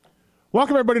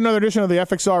Welcome, everybody, to another edition of the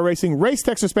FXR Racing Race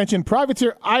Tech Suspension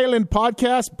Privateer Island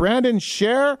podcast. Brandon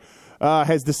Scharer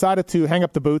has decided to hang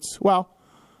up the boots. Well,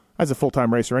 as a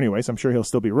full-time racer anyways, I'm sure he'll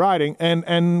still be riding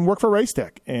and work for Race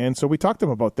Tech. And so we talked to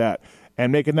him about that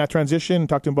and making that transition,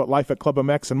 talked to him about life at Club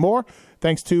MX and more.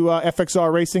 Thanks to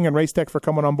FXR Racing and Race Tech for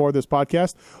coming on board this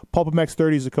podcast.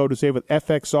 Pulp20 is the code to save with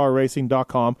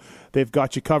FXRRacing.com. They've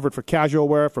got you covered for casual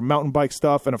wear, for mountain bike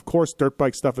stuff, and of course dirt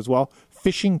bike stuff as well.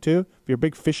 Fishing too. If you're a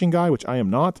big fishing guy, which I am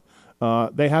not,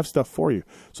 they have stuff for you.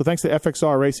 So thanks to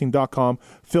FXRRacing.com.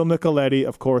 Phil Nicoletti,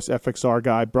 of course, FXR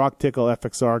guy. Brock Tickle,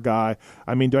 FXR guy.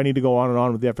 I mean, do I need to go on and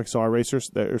on with the FXR racers?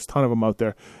 There's a ton of them out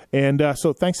there. And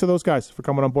so thanks to those guys for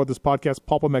coming on board this podcast.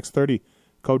 Pulp20,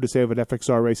 code to save at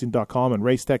FXRRacing.com, and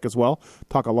Race Tech as well.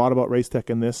 Talk a lot about Race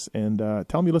Tech in this, and tell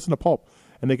them you listen to Pulp.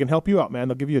 And they can help you out, man.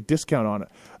 They'll give you a discount on it.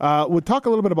 We'll talk a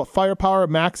little bit about Firepower,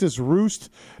 Max's Roost,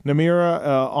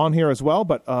 Namira on here as well,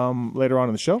 but later on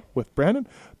in the show with Brandon.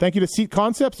 Thank you to Seat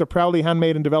Concepts. They're proudly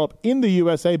handmade and developed in the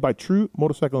USA by true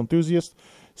motorcycle enthusiasts.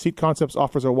 Seat Concepts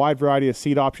offers a wide variety of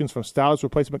seat options, from stylish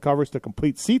replacement covers to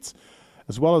complete seats,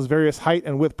 as well as various height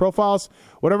and width profiles.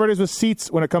 Whatever it is with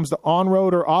seats, when it comes to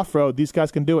on-road or off-road, these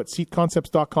guys can do it.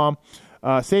 SeatConcepts.com.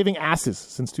 Saving asses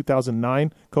since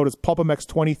 2009. Code is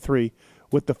PulpMX23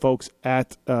 with the folks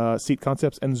at Seat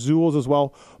Concepts, and Zools as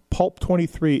well.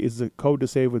 Pulp23 is the code to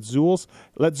save with Zools.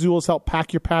 Let Zools help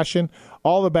pack your passion.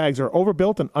 All the bags are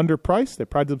overbuilt and underpriced. They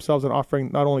pride themselves on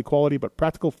offering not only quality but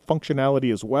practical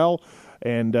functionality as well.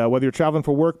 And whether you're traveling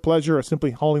for work, pleasure, or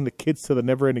simply hauling the kids to the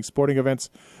never-ending sporting events,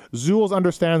 Zools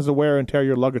understands the wear and tear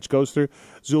your luggage goes through.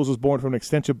 Zools was born from an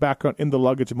extensive background in the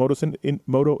luggage and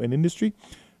moto industry.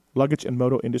 Luggage and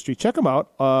moto industry. Check them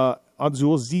out on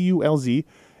Zools, Z-U-L-Z.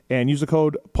 And use the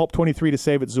code PULP23 to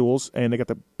save at Zools. And they got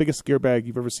the biggest gear bag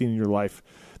you've ever seen in your life.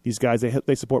 These guys,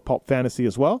 they support Pulp Fantasy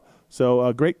as well.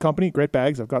 So great company, great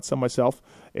bags. I've got some myself.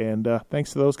 And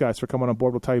thanks to those guys for coming on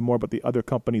board. We'll tell you more about the other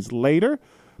companies later.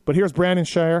 But here's Brandon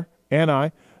Scharer and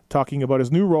I talking about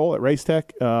his new role at Race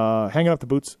Tech, hanging up the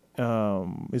boots,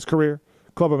 his career,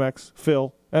 Club MX,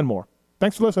 Phil, and more.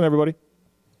 Thanks for listening, everybody.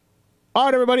 All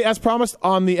right, everybody, as promised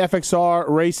on the FXR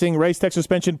Racing Race Tech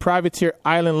Suspension Privateer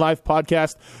Island Life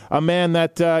podcast, a man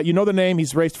that, you know the name,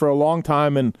 he's raced for a long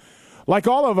time, and like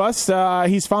all of us,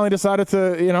 he's finally decided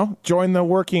to, join the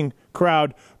working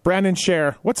crowd. Brandon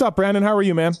Scharer. What's up, Brandon? How are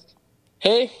you, man?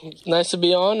 Hey, nice to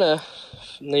be on.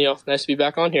 Nice to be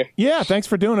back on here. Yeah, thanks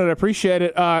for doing it. I appreciate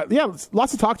it.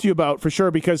 Lots to talk to you about, for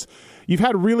sure, because you've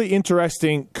had a really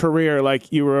interesting career.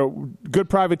 Like, you were a good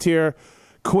privateer,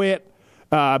 quit,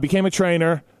 became a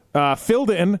trainer,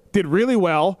 filled in, did really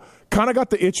well, kind of got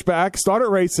the itch back, started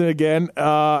racing again,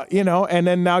 and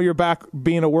then now you're back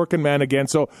being a working man again.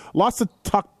 So lots to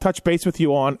touch base with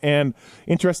you on, and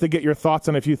interested to get your thoughts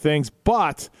on a few things.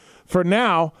 But for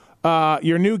now,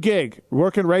 your new gig,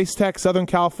 working Race Tech, Southern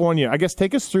California. I guess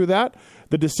take us through that,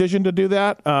 the decision to do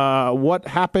that, what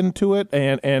happened to it,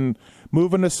 and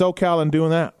moving to SoCal and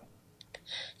doing that.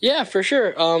 Yeah, for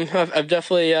sure. I've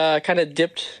definitely kind of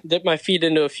dipped my feet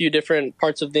into a few different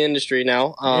parts of the industry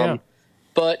now.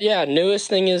 But yeah, newest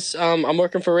thing is I'm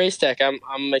working for Race Tech.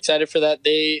 I'm excited for that.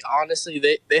 They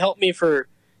helped me for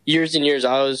years and years.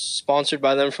 I was sponsored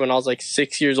by them from when I was like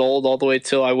 6 years old all the way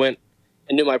till I went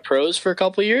and did my pros for a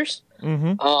couple of years.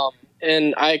 Mm-hmm.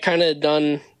 And I kind of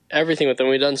done everything with them.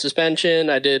 We done suspension.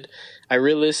 I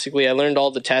learned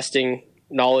all the testing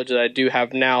knowledge that I do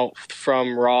have now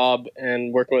from Rob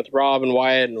and working with Rob and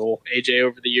Wyatt and AJ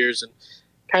over the years, and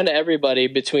kind of everybody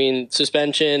between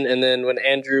suspension. And then when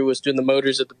Andrew was doing the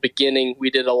motors at the beginning, we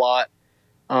did a lot,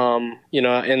 and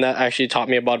that actually taught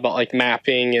me about like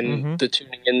mapping and the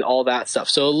tuning and all that stuff.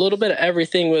 So a little bit of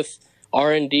everything with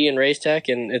R&D and Race Tech,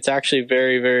 and it's actually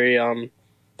very, very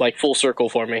like full circle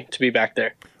for me to be back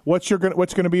there. What's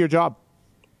going to be your job?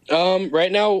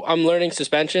 Right now I'm learning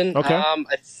suspension. Okay.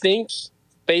 I think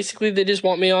basically they just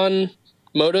want me on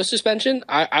moto suspension.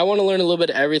 I want to learn a little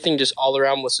bit of everything just all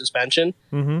around with suspension.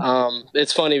 Mm-hmm.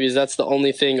 It's funny because that's the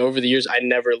only thing over the years I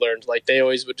never learned. Like, they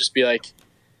always would just be like,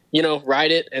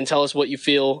 ride it and tell us what you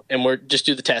feel, and we're just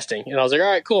do the testing. And I was like, all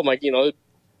right, cool. I'm like,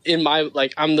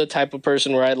 I'm the type of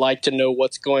person where I like to know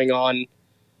what's going on,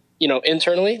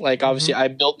 internally. Like, obviously I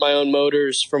built my own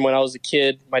motors from when I was a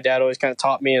kid. My dad always kind of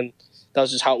taught me, and that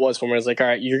was just how it was for me. I was like, all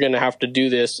right, you're going to have to do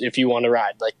this if you want to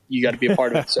ride. Like, you got to be a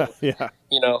part of it. So, yeah.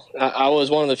 I was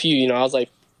one of the few, I was like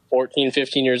 14,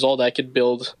 15 years old. I could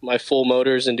build my full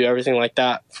motors and do everything like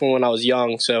that from when I was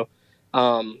young. So,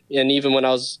 and even when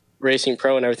I was racing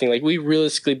pro and everything, like, we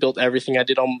realistically built everything. I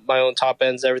did on my own top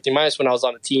ends, everything, minus when I was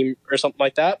on a team or something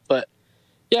like that. But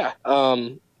yeah,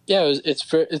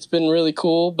 it's been really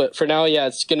cool. But for now, yeah,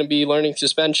 it's going to be learning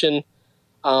suspension,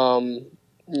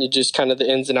 just kind of the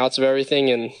ins and outs of everything,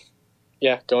 and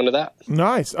yeah, going to that.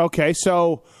 Nice. Okay,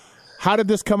 so how did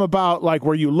this come about? Like,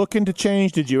 were you looking to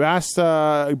change? Did you ask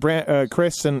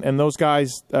Chris and those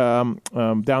guys down,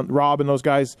 Rob and those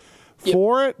guys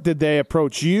for it? Did they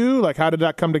approach you? Like, how did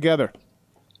that come together?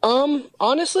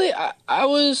 Honestly, I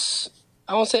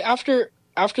won't say after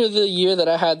the year that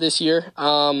I had this year,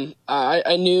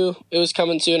 I knew it was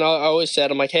coming soon. I always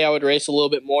said, I'm like, hey, I would race a little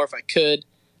bit more if I could,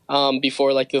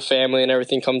 before like the family and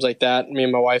everything comes like that. Me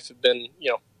and my wife have been,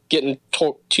 getting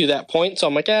to that point. So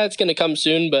I'm like, it's going to come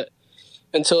soon, but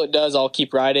until it does, I'll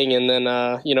keep riding. And then,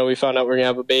 we found out we're going to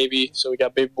have a baby. So we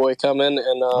got baby boy coming,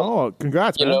 and,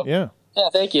 congrats, man. Yeah,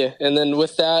 thank you. And then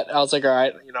with that, I was like, all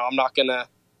right, I'm not going to,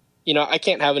 I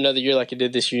can't have another year like I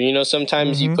did this year.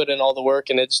 Sometimes you put in all the work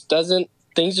and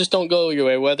things just don't go your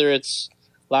way, whether it's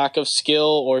lack of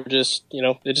skill or just,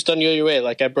 it just doesn't go your way.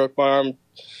 Like I broke my arm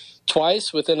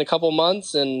twice within a couple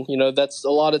months, and, that's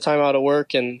a lot of time out of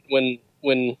work. And when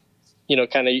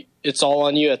kind of it's all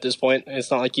on you at this point.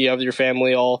 It's not like you have your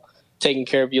family all taking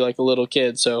care of you like a little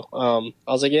kid. So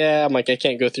I was like, I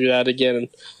can't go through that again and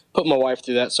put my wife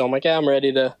through that. So I'm like, I'm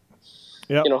ready to,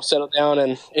 settle down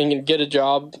and get a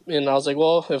job. And I was like,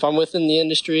 well, if I'm within the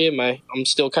industry and I'm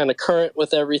still kind of current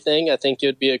with everything, I think it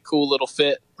would be a cool little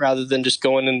fit rather than just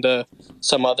going into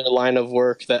some other line of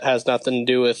work that has nothing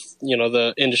to do with,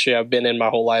 the industry I've been in my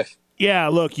whole life. Yeah,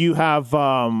 look, you have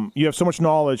so much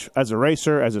knowledge as a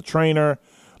racer, as a trainer,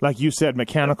 like you said,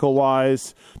 mechanical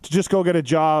wise. To just go get a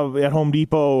job at Home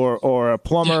Depot or a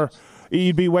plumber,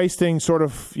 you'd be wasting sort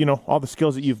of all the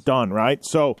skills that you've done, right?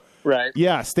 So, right,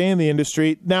 yeah, stay in the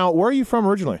industry. Now, where are you from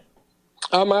originally?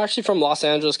 I'm actually from Los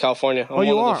Angeles, California.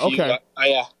 You are? Okay.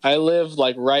 I live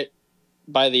like right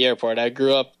by the airport. I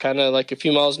grew up kind of like a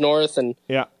few miles north, and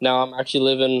now I'm actually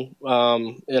living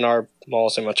in I'll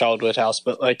say my childhood house,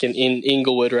 but like in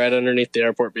Inglewood, right underneath the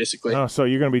airport, basically. Oh, so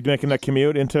you're going to be making that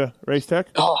commute into Race Tech?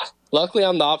 Oh, luckily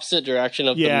I'm the opposite direction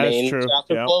of the main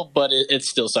traffic flow, but it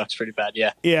still sucks pretty bad.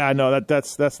 Yeah. Yeah, no,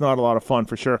 that's not a lot of fun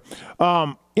for sure.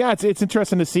 It's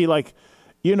interesting to see, like,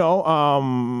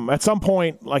 at some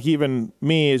point, like even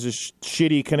me as a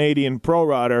shitty Canadian pro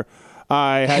rider,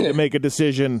 I had to make a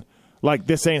decision. Like,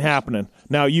 this ain't happening.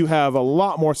 Now, you have a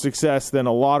lot more success than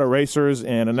a lot of racers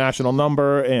and a national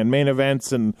number and main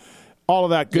events and all of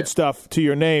that good stuff to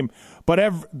your name. But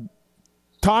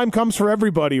time comes for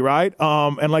everybody, right?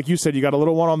 And like you said, you got a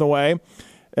little one on the way,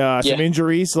 some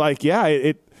injuries. Like,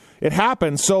 it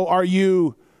happens. So are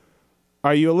you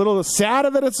a little sad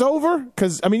that it's over?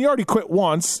 Because, you already quit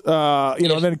once,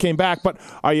 and then it came back. But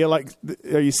are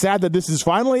you sad that this is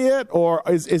finally it? Or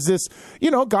is this,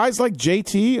 guys like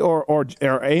JT or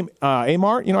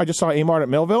Amart? I just saw Amart at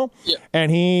Millville, and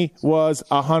he was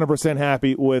 100%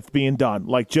 happy with being done.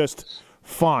 Like, just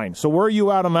fine. So where are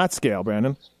you at on that scale,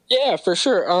 Brandon? Yeah, for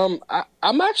sure.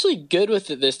 I'm actually good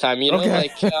with it this time.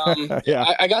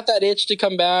 I got that itch to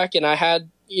come back, and I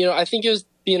had, I think it was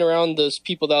being around those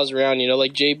people that I was around,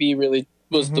 like JB really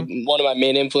was one of my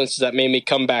main influences that made me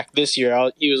come back this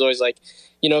year. He was always like,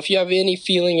 if you have any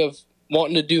feeling of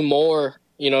wanting to do more,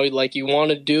 like you want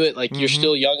to do it, like you're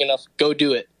still young enough, go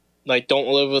do it. Like, don't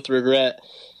live with regret.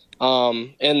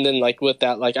 And then like with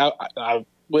that, like I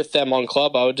with them on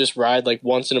club, I would just ride like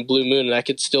once in a blue moon, and I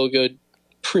could still go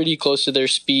pretty close to their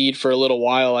speed for a little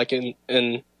while. I can,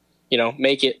 and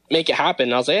make it happen.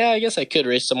 And I was like, I guess I could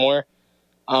race some more.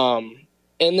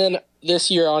 And then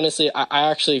this year, honestly, I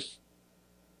actually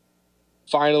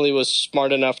finally was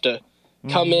smart enough to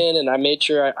come in, and I made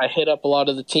sure I hit up a lot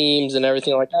of the teams and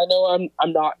everything. Like, I know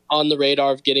I'm not on the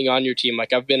radar of getting on your team.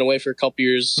 Like, I've been away for a couple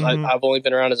years. I've only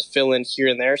been around as a fill-in here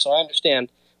and there, so I understand.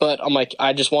 But I'm like,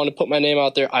 I just want to put my name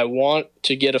out there. I want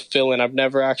to get a fill-in. I've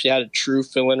never actually had a true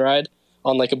fill-in ride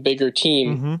on like a bigger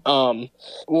team.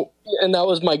 And that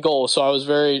was my goal. So I was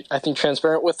very, I think,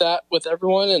 transparent with that with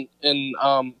everyone, and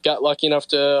got lucky enough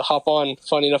to hop on,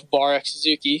 funny enough, Bar X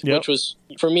Suzuki, which was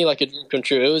for me like a dream come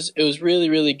true. It was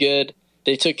really, really good.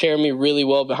 They took care of me really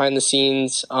well behind the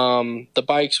scenes. The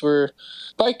bikes were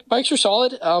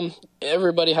solid.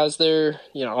 Everybody has their,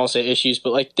 I'll say issues,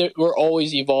 but like we're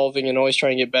always evolving and always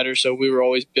trying to get better. So we were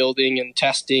always building and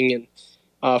testing, and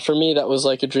for me, that was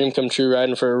like a dream come true,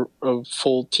 riding for a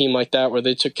full team like that, where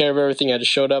they took care of everything. I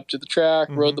just showed up to the track,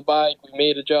 rode the bike, we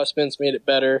made adjustments, made it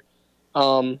better.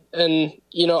 And,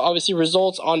 obviously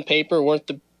results on paper weren't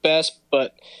the best,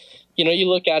 but, you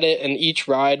look at it and each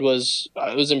ride was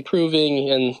improving,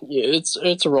 and it's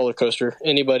a roller coaster.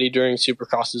 Anybody during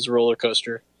Supercross is a roller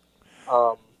coaster.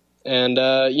 For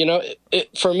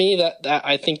me, that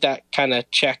I think that kind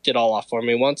of checked it all off for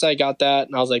me. Once I got that,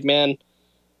 and I was like, man,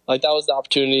 Like, that was the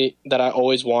opportunity that I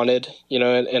always wanted, you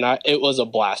know, and it was a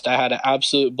blast. I had an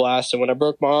absolute blast. And when I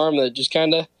broke my arm, that just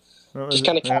kind of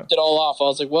capped it all off. I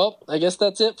was like, well, I guess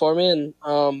that's it for me.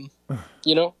 And,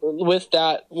 you know, with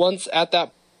that, once at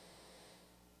that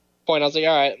point, I was like,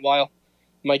 all right, well,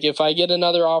 like, if I get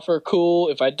another offer, cool.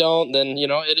 If I don't, then, you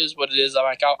know, it is what it is. I'm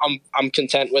like, I'm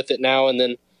content with it now. And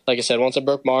then, like I said, once I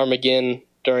broke my arm again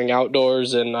during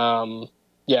outdoors, and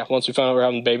once we found out we were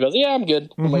having the baby, I was like, yeah, I'm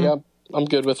good. I'm like, I'm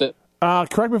good with it.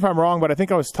 Correct me if I'm wrong, but I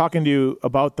think I was talking to you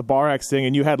about the Bar X thing,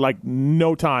 and you had like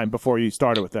no time before you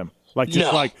started with them. Like,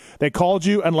 just like they called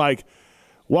you and like,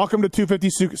 welcome to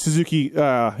 250 Suzuki.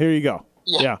 Here you go.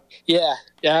 Yeah.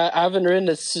 I haven't ridden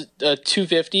a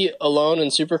 250 alone in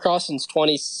Supercross since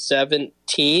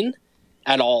 2017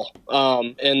 at all.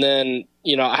 And then,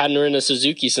 you know, I hadn't ridden a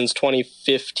Suzuki since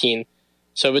 2015.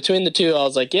 So between the two, I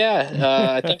was like,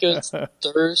 I think it was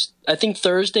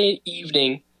Thursday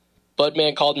evening,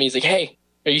 Budman called me. He's like, hey,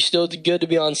 are you still good to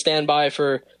be on standby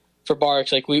for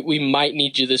Barks? Like, we might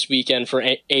need you this weekend for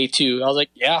A2. I was like,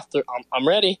 yeah, I'm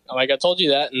ready. I'm like, I told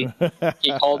you that. And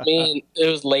he called me, and it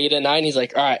was late at night. And he's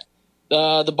like, all right,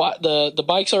 the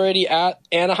bike's already at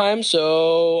Anaheim,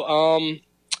 so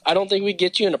I don't think we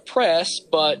get you in a press.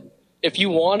 But if you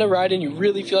want to ride and you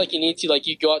really feel like you need to, like,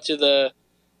 you go out to the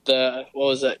what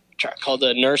was that track called,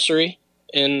 the nursery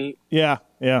in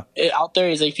out there.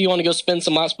 He's like, if you want to go spin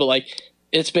some laps, but like,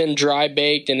 it's been dry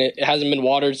baked and it hasn't been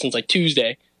watered since like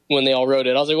Tuesday when they all rode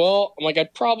it. I was like, well,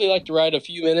 I'd probably like to ride a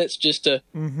few minutes just to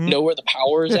know where the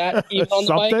power is at, even on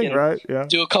the bike, and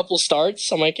do a couple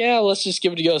starts. I'm like, yeah, let's just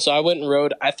give it a go. So I went and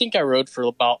rode. I think I rode for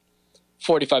about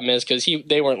 45 minutes because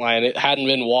they weren't lying. It hadn't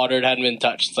been watered, hadn't been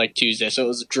touched since like Tuesday. So it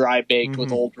was dry baked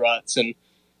with old ruts, and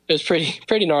it was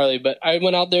pretty gnarly. But I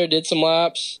went out there, did some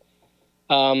laps.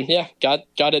 Got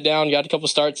it down, got a couple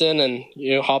starts in, and,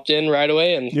 you know, hopped in right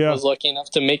away, and was lucky enough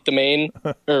to make the main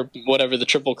or whatever, the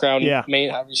Triple Crown main,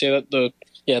 however you say that,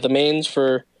 the mains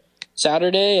for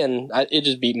Saturday, and it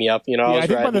just beat me up. You know, I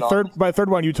think by the third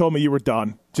one you told me you were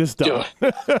done, just done.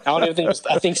 Dude, I don't even think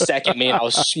I think second main I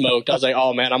was smoked. I was like,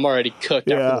 oh man, I'm already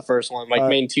cooked after the first one. Like,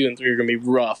 main 2 and 3 are gonna be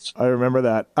rough. I remember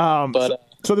that.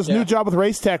 So this new job with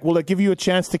Race Tech, will it give you a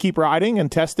chance to keep riding and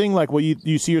testing? Like, will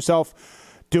you see yourself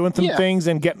doing some things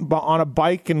and getting on a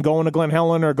bike and going to Glen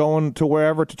Helen or going to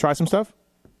wherever to try some stuff?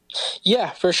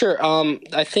 Yeah, for sure.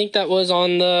 I think that was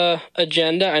on the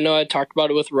agenda. I know I talked about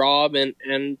it with Rob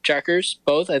and Checkers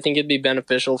both. I think it'd be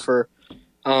beneficial for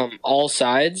all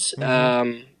sides.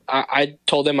 I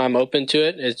told them I'm open to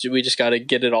it. We just got to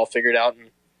get it all figured out.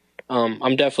 And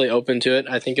I'm definitely open to it.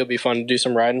 I think it'll be fun to do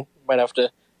some riding. Might have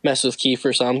to mess with Keith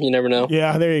or some. You never know.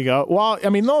 Yeah, there you go. Well, I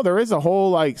mean, no, there is a whole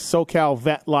like SoCal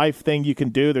Vet Life thing you can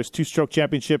do. There's 2-stroke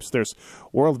championships. There's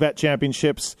World Vet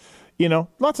Championships. You know,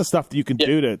 lots of stuff that you can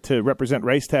do to represent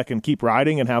Race Tech and keep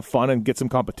riding and have fun and get some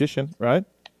competition, right?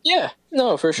 Yeah,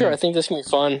 no, for sure. I think this can be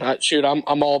fun.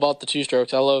 I'm all about the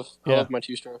 2-strokes. I love my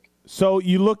 2-stroke. So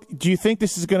do you think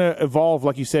this is going to evolve?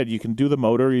 Like you said, you can do the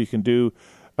motor, you can do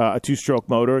a 2-stroke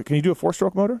motor. Can you do a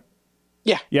 4-stroke motor?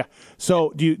 Yeah.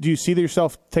 So do you see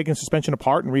yourself taking suspension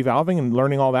apart and revalving and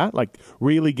learning all that? Like,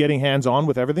 really getting hands-on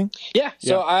with everything? Yeah.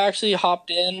 So I actually hopped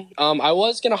in. I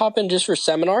was going to hop in just for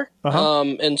seminar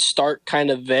and start kind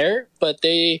of there. But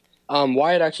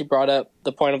Wyatt actually brought up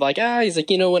the point of like, he's like,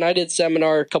 you know, when I did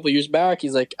seminar a couple years back,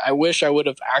 he's like, I wish I would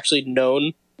have actually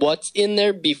known what's in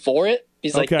there before it.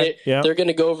 He's like, they're going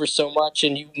to go over so much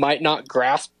and you might not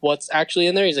grasp what's actually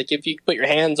in there. He's like, if you put your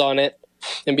hands on it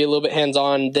and be a little bit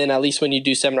hands-on, then at least when you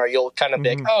do seminar, you'll kind of be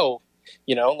like, oh,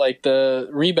 you know, like the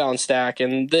rebound stack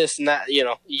and this and that, you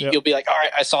know, you'll be like, all right,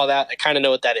 I saw that. I kind of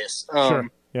know what that is.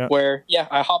 Where,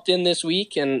 I hopped in this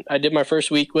week and I did my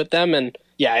first week with them, and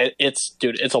it's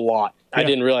a lot. I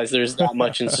didn't realize there's that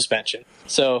much in suspension.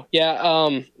 So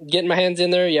getting my hands in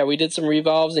there. We did some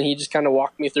revolves and he just kind of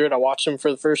walked me through it. I watched him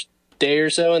for the first day or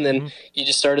so, and then he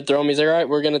just started throwing me. He's like, all right,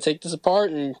 we're going to take this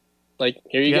apart, and like,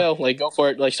 here you go. Like, go for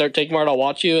it. Like, start taking apart. I'll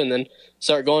watch you, and then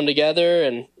start going together.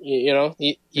 And, you know,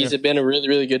 he's been a really,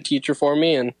 really good teacher for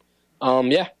me. And,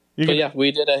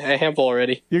 we did a handful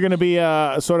already. You're going to be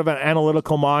sort of an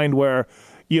analytical mind where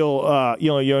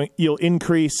you'll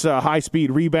increase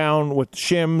high-speed rebound with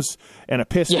shims and a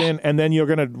piston, and then you're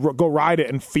going to go ride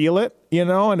it and feel it, you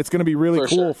know, and it's going to be really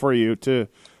cool for you to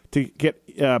get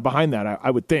behind that, I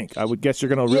would think. I would guess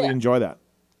you're going to really enjoy that.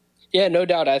 Yeah, no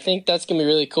doubt. I think that's going to be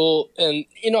really cool. And,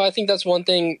 you know, I think that's one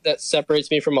thing that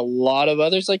separates me from a lot of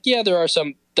others. Like, there are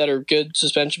some that are good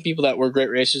suspension people that were great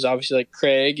racers, obviously, like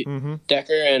Craig,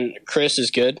 Decker, and Chris is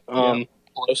good. And,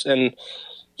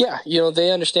 you know,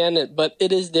 they understand it, but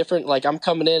it is different. Like, I'm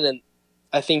coming in and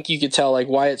I think you could tell like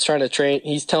Wyatt's trying to train.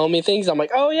 He's telling me things. I'm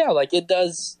like, oh yeah, like it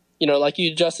does, like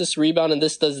you adjust this rebound and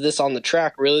this does this on the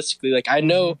track. Realistically, like I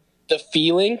know the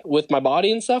feeling with my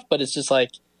body and stuff, but it's just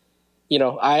like,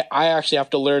 I actually have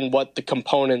to learn what the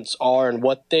components are and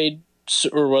what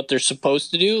they're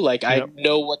supposed to do. Like I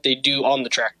know what they do on the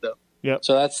track though. Yep.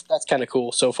 So that's kind of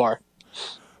cool so far.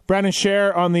 Brandon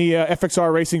Scharer on the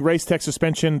FXR Racing Race Tech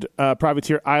Suspension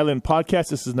Privateer Island podcast.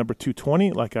 This is number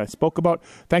 220, like I spoke about.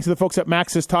 Thanks to the folks at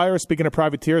Maxxis Tires. Speaking of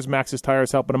privateers, Maxxis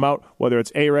Tires helping them out, whether it's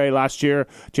A-Ray last year,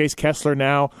 Jace Kessler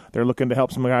now. They're looking to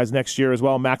help some guys next year as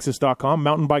well. Maxxis.com,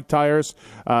 mountain bike tires,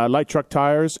 light truck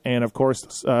tires, and, of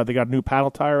course, they got a new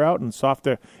paddle tire out, and soft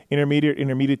to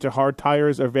intermediate to hard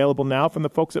tires are available now from the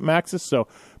folks at Maxxis. So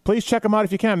please check them out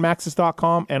if you can,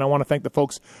 Maxxis.com. And I want to thank the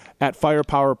folks at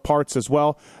Firepower Parts as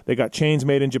well. They got chains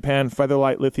made in Japan,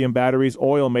 Featherlight lithium batteries,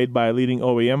 oil made by a leading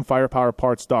OEM,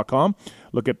 firepowerparts.com.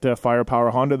 Look at Firepower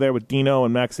Honda there with Dino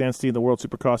and Max Anstey, the World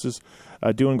Supercrosses,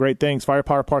 doing great things.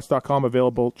 Firepowerparts.com,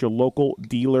 available at your local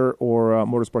dealer or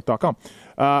motorsport.com.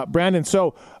 Brandon,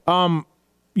 so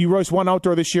you raced one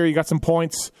outdoor this year. You got some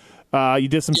points. You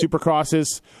did some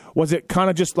Supercrosses. Was it kind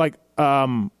of just like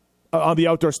on the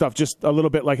outdoor stuff, just a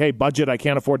little bit like, hey, budget, I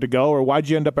can't afford to go, or why'd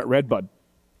you end up at Redbud?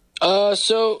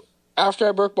 So after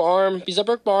I broke my arm, because I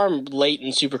broke my arm late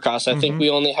in Supercross, I think we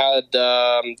only had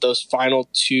those final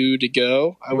 2 to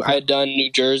go. I had done New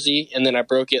Jersey, and then I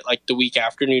broke it like the week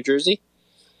after New Jersey.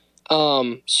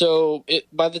 So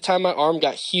by the time my arm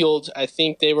got healed, I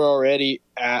think they were already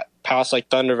past like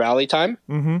Thunder Valley time.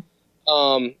 Mm-hmm.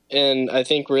 And I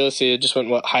think realistically it just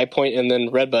went High Point and then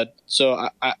Redbud. So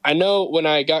I know when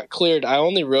I got cleared, I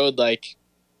only rode like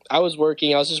I was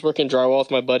just working drywall with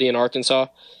my buddy in Arkansas.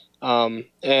 And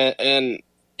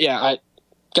I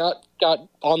got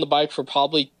on the bike for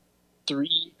probably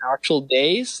 3 actual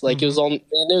days. Like it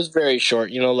was very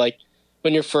short, like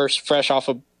when you're fresh off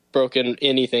of broken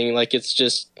anything, like it's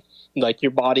just like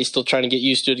your body's still trying to get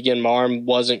used to it again. My arm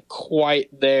wasn't quite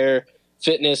there.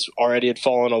 Fitness already had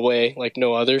fallen away like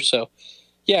no other. So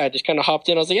I just kind of hopped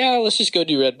in. I was like, let's just go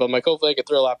do Redbud. I'm like, hopefully I could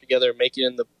throw a lap together, make it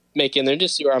in there and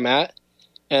just see where I'm at.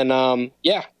 And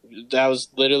that was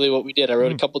literally what we did. I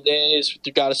rode a couple days,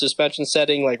 got a suspension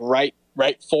setting like right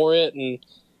for it, and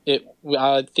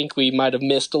I think we might have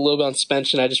missed a little bit on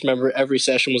suspension. I just remember every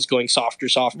session was going softer.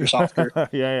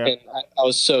 Yeah. And I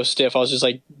was so stiff. I was just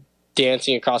like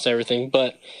dancing across everything.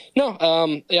 But no,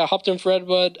 I hopped in for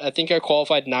Redbud. I think I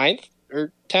qualified 9th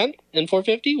or 10th in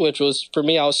 450, which was, for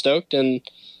me, I was stoked. And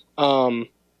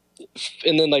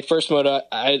then like first moto,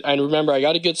 I remember I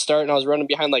got a good start and I was running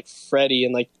behind like Freddie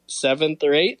in like 7th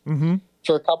or 8th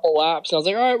for a couple laps. And I was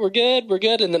like, all right, we're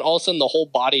good. And then all of a sudden the whole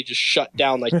body just shut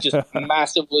down, like just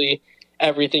massively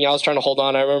everything. I was trying to hold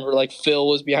on. I remember like Phil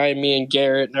was behind me and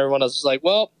Garrett and everyone else was like,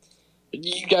 well,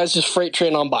 you guys just freight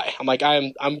train on by. I'm like,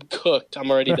 I'm cooked.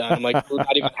 I'm already done. I'm like, we're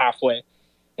not even halfway.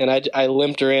 And I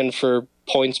limped her in for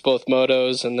points both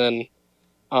motos. And then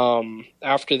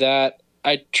after that,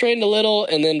 I trained a little.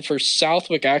 And then for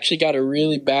Southwick, I actually got a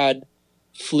really bad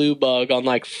flu bug on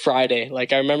like Friday.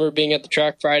 Like I remember being at the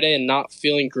track Friday and not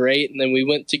feeling great. And then we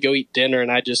went to go eat dinner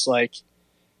and I just like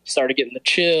started getting the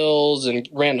chills and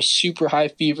ran a super high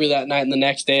fever that night. And the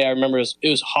next day I remember it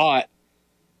was hot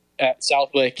at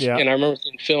Southwick. And I remember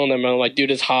seeing Phil and them, and I'm like,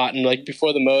 dude, it's hot. And like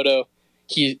before the moto,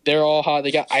 they're all hot.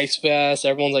 They got ice vests.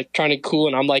 Everyone's like trying to cool.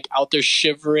 And I'm like out there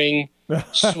shivering,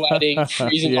 sweating,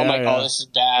 freezing. I'm like, oh, this is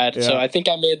bad. So I think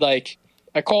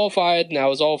I qualified and I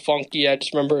was all funky. I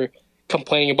just remember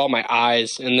complaining about my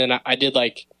eyes. And then I did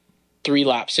like 3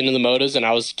 laps into the motos and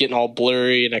I was getting all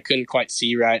blurry and I couldn't quite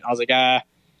see right. I was like,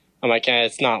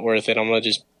 it's not worth it. I'm going to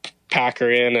just pack her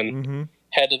in and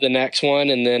head to the next one.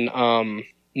 And then,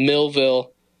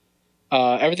 Millville,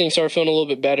 everything started feeling a little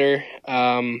bit better.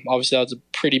 Obviously that was a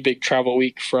pretty big travel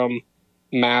week from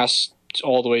Mass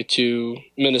all the way to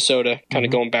Minnesota, kind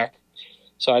of going back.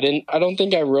 So I don't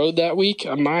think I rode that week.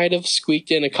 I might have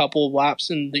squeaked in a couple of laps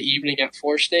in the evening at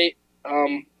Four State,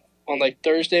 on like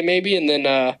Thursday maybe. And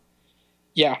then,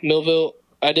 Millville,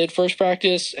 I did first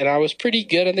practice and I was pretty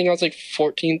good. I think I was like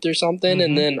 14th or something.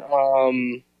 And then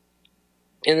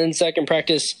second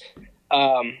practice,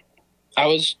 I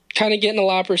was kind of getting a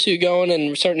lap pursuit going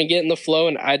and starting to get in the flow.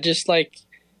 And I just like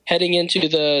heading into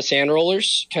the sand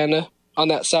rollers kind of on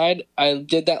that side. I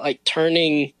did that like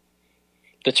turning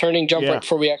jump right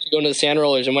before we actually go into the sand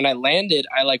rollers. And when I landed,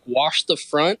 I like washed the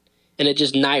front and it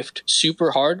just knifed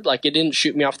super hard. Like it didn't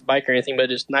shoot me off the bike or anything, but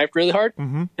it just knifed really hard.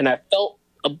 And I felt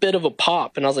a bit of a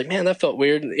pop and I was like, man, that felt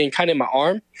weird and kind of in my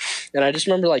arm. And I just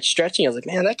remember like stretching. I was like,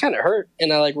 man, that kind of hurt.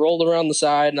 And I like rolled around the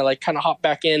side and I like kind of hopped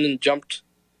back in and jumped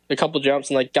a couple jumps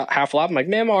and like got half a lap. I'm like,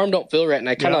 man, my arm don't feel right. And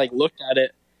I kind of like looked at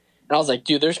it and I was like,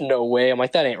 dude, there's no way. I'm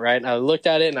like, that ain't right. And I looked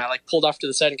at it and I like pulled off to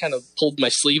the side and kind of pulled my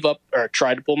sleeve up, or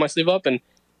tried to pull my sleeve up, and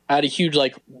I had a huge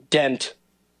like dent.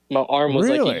 My arm was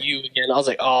like a U again. I was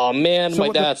like, oh man,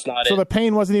 that's not it. So the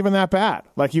pain wasn't even that bad.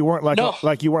 Like you weren't like,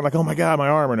 oh my God, my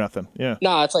arm or nothing. Yeah.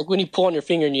 No, it's like when you pull on your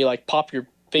finger and you like pop your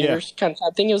fingers kind of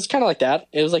type thing. It was kind of like that.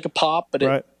 It was like a pop,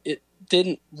 but it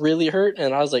didn't really hurt.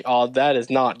 And I was like, oh, that is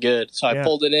not good. So I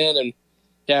pulled it in and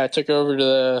I took it over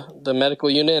to the medical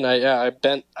unit, and I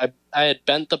had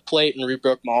bent the plate and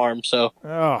re-broke my arm. So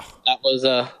that was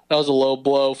a low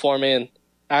blow for me. And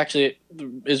actually,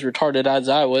 as retarded as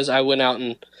I was, I went out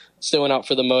and still went out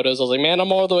for the motos. I was like, man,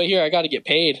 I'm all the way here. I got to get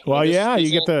paid. Well, you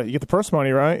get the purse money,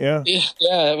 right? Yeah.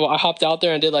 Yeah. Well, I hopped out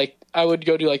there and did I would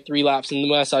go do like 3 laps, and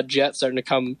when I saw Jet starting to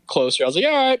come closer, I was like,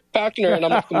 all right, backing her, and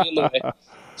I'm not going to be in the way.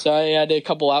 So I did a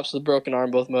couple laps with a broken arm,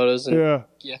 both motos, and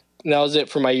and that was it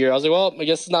for my year. I was like, well, I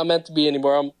guess it's not meant to be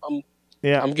anymore.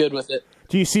 I'm good with it.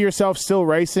 Do you see yourself still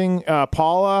racing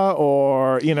Paula,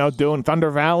 or doing Thunder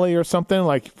Valley or something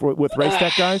like with Race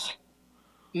Tech guys?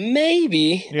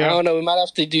 Maybe. I don't know. We might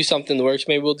have to do something that works.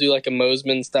 Maybe we'll do like a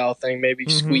Mosman style thing. Maybe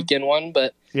squeak in one.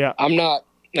 But I'm not.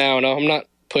 I don't know. I'm not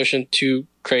pushing too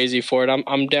crazy for it.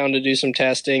 I'm down to do some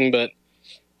testing, but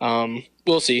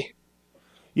we'll see.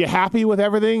 You happy with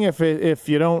everything? If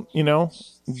you don't,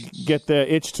 get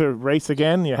the itch to race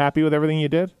again, you happy with everything you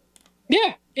did?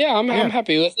 Yeah. I'm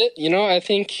happy with it. I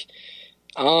think.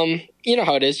 You know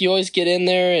how it is. You always get in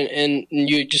there and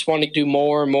you just want to do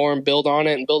more and more and build on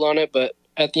it. But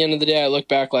at the end of the day, I look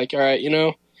back like, all right,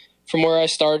 from where I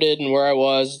started and where I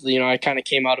was, I kind of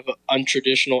came out of an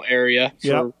untraditional area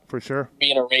for sure.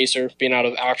 Being a racer, being out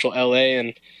of actual LA.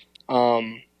 And,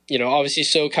 obviously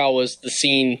SoCal was the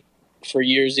scene for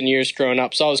years and years growing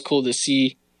up. So it was cool to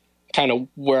see kind of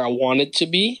where I wanted to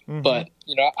be. Mm-hmm. But,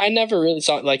 I never really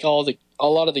saw like a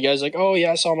lot of the guys like, oh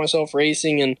yeah, I saw myself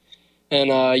racing and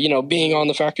being on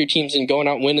the factory teams and going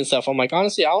out and winning stuff. I'm like,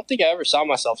 honestly, I don't think I ever saw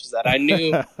myself as that. I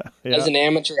knew as an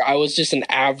amateur, I was just an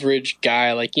average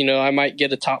guy. Like, I might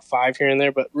get a top 5 here and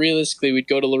there, but realistically, we'd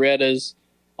go to Loretta's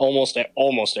almost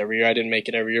every year. I didn't make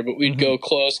it every year, but we'd go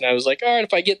close. And I was like, all right,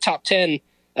 if I get top 10,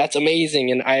 that's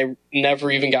amazing. And I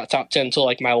never even got top 10 until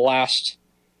like my last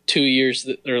 2 years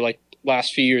or like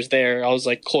last few years there. I was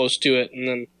like close to it. And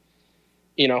then,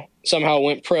 somehow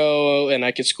went pro and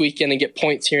I could squeak in and get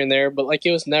points here and there. But like,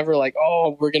 it was never like,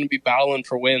 oh, we're going to be battling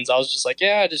for wins. I was just like,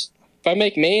 if I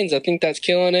make mains, I think that's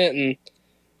killing it. And,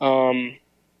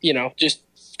 just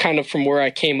kind of from where I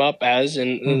came up as,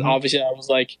 and obviously I was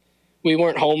like, we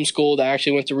weren't homeschooled. I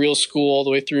actually went to real school all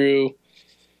the way through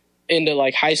into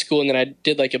like high school. And then I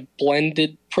did like a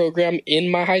blended program in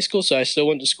my high school. So I still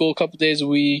went to school a couple days a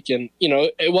week, and,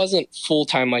 it wasn't full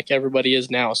time like everybody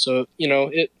is now. So,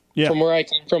 from where I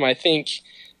came from, I think,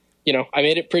 I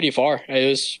made it pretty far. It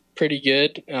was pretty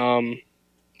good. I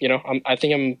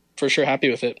think I'm for sure happy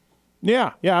with it.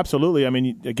 Yeah, absolutely. I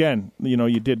mean, again,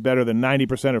 you did better than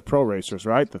 90% of pro racers,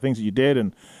 right? The things that you did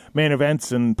and main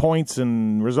events and points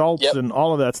and results and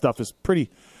all of that stuff is pretty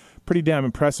damn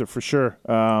impressive for sure.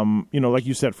 Like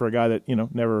you said, for a guy that,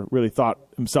 never really thought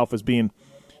himself as being,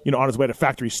 on his way to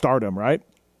factory stardom, right?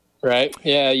 Right.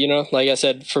 Yeah. Like I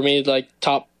said, for me, like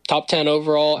top 10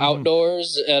 overall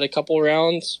outdoors at a couple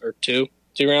rounds, or two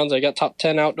rounds. I got top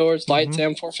 10 outdoors, lights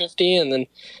and 450, and then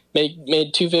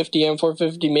made 250 and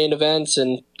 450 main events,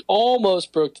 and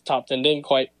almost broke the top 10. Didn't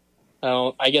quite.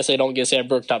 I guess I don't say I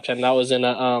broke top 10. That was in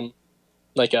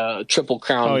a triple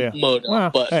crown mode.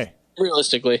 Well, but hey,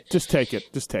 realistically, just take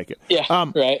it.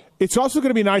 Yeah. Right. It's also going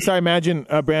to be nice, I imagine,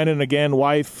 Brandon. Again,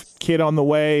 wife, kid on the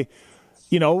way.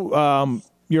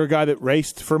 You're a guy that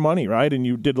raced for money, right? And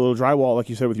you did a little drywall, like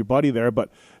you said, with your buddy there. But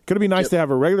it's going to be nice to have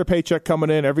a regular paycheck coming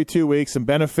in every 2 weeks and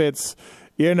benefits.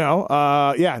 That's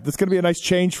going to be a nice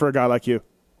change for a guy like you.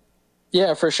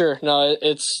 Yeah, for sure. No,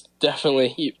 it's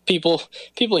definitely people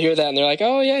hear that and they're like,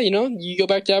 oh yeah, you go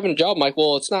back to having a job. I'm like,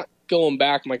 well, it's not going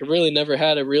back. I'm like, I really never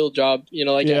had a real job.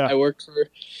 I worked for.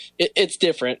 It's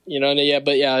different,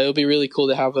 But it'll be really cool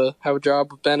to have a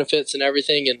job with benefits and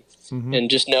everything, and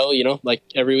just know, like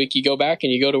every week you go back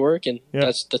and you go to work, and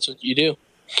that's what you do.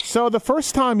 So the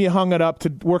first time you hung it up to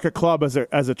work a club as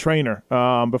a trainer,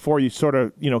 before you sort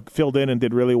of filled in and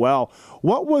did really well,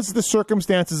 what was the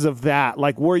circumstances of that?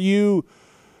 Like, was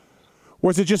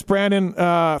it just Brandon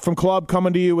from club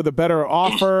coming to you with a better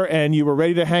offer and you were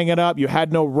ready to hang it up? You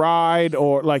had no ride,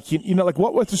 or like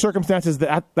what was the circumstances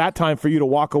at that time for you to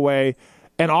walk away?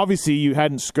 And obviously you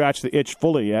hadn't scratched the itch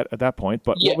fully yet at that point,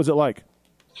 but what was it like?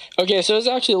 Okay, so it was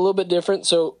actually a little bit different.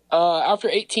 So after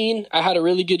 18, I had a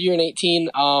really good year in 18,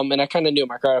 and I kind of knew,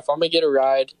 my God, if I'm going to get a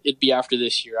ride, it'd be after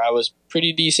this year. I was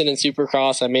pretty decent in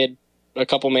Supercross. I made a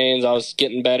couple mains. I was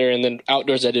getting better, and then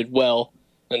outdoors I did well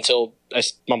until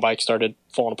my bike started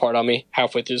falling apart on me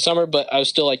halfway through the summer, but I was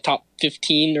still like top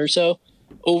 15 or so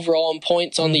overall in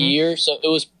points on the year, so it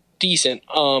was decent.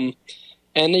 And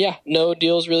yeah, no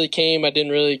deals really came. I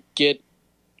didn't really get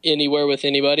anywhere with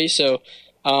anybody, so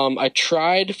I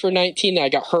tried for 19. I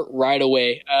got hurt right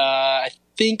away. I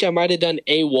think I might have done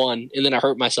A1, and then I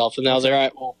hurt myself, and then I was like, all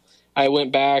right, well, I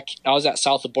went back. I was at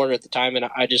south of the border at the time, and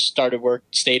I just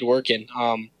stayed working.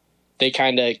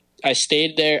 I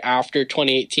stayed there after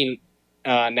 2018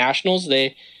 Nationals.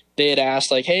 They had asked,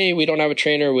 like, hey, we don't have a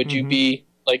trainer. Would you be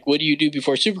like, what do you do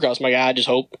before Supercross? I'm like, I just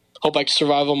hope I can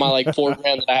survive on my like $4,000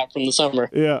 that I have from the summer.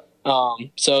 Yeah.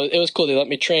 So it was cool. They let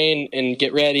me train and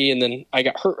get ready, and then I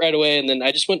got hurt right away, and then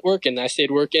I just went working. I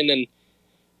stayed working and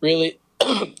really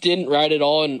didn't ride at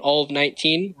all in all of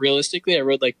 19. Realistically, I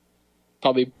rode like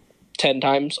probably 10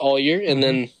 times all year, and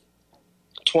then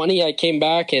 20 I came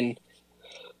back and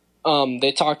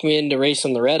they talked me into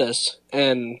racing Loretta's,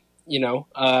 and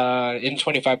in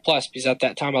 25 plus, because at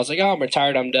that time I was like, oh, I'm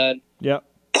retired, I'm done. Yep.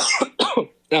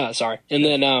 Sorry. And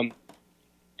then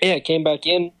I came back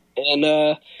in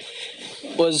and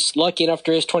was lucky enough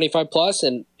to race 25 plus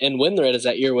and win the Loretta's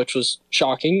that year, which was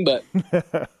shocking, but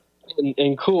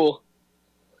and cool.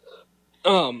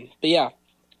 But yeah,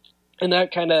 and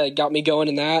that kind of got me going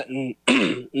in that, and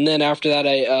and then after that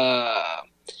I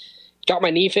got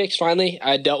my knee fixed finally.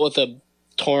 I dealt with a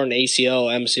torn ACL,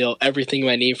 MCL, everything in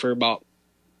my knee for about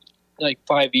like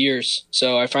 5 years.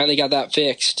 So I finally got that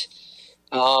fixed.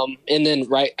 And then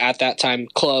right at that time,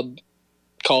 Club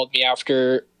called me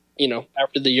after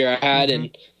the year I had.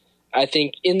 And I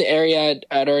think in the area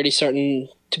I'd already starting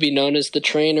to be known as the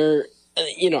trainer,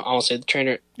 I'll say the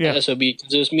trainer at SOB,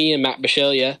 because it was me and Matt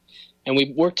Bisceglia, and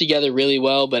we worked together really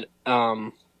well. But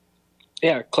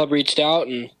Club reached out,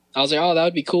 and I was like, oh, that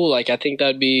would be cool. Like, I think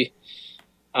that'd be,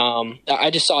 I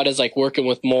just saw it as like working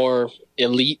with more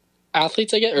elite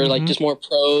athletes, I guess, or like just more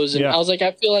pros. And I was like,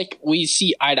 I feel like we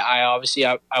see eye to eye. Obviously,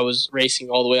 I was racing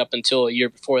all the way up until a year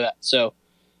before that. So,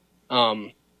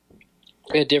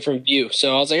 a different view.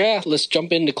 So I was like, let's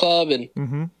jump into Club. And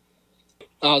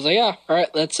I was like, all right,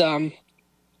 let's, I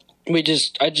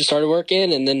just started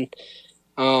working. And then,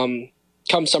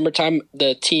 come summertime,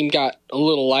 the team got a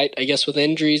little light, I guess, with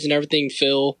injuries and everything.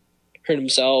 Phil hurt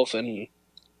himself, and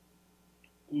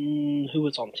who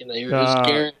was on the team that year? It was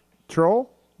Garrett. Troll?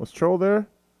 Was Troll there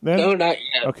then? No, not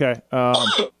yet. Okay.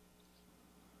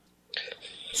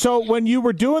 So when you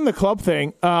were doing the Club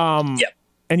thing, and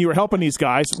you were helping these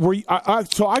guys, were you,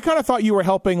 so I kind of thought you were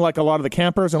helping like a lot of the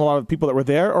campers and a lot of the people that were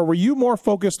there, or were you more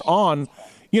focused on,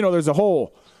 there's a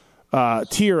whole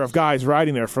tier of guys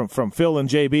riding there, from Phil and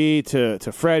JB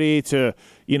to Freddie to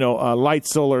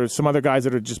Leitzel or some other guys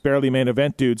that are just barely main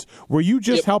event dudes. Were you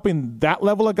just helping that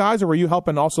level of guys, or were you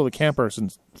helping also the campers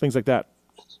and things like that?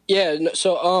 Yeah,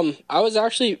 so I was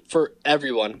actually for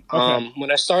everyone. Okay.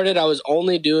 When I started, I was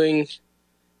only doing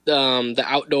the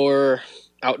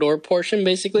outdoor portion,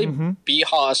 basically. B.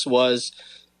 Haas was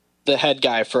the head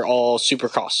guy for all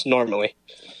Supercross normally,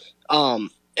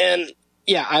 and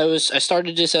yeah, I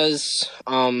started just as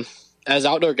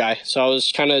outdoor guy. So I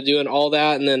was kind of doing all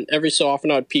that. And then every so often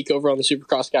I'd peek over on the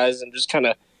Supercross guys and just kind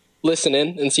of listen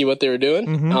in and see what they were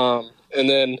doing. And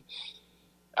then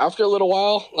after a little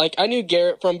while, like, I knew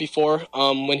Garrett from before,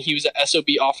 when he was at SOB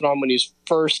off and on, when he was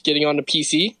first getting on the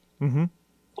PC.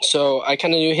 So I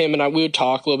kind of knew him, and we would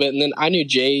talk a little bit. And then I knew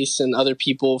Jace and other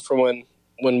people from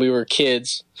when we were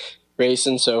kids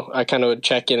racing, so I kind of would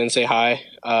check in and say hi.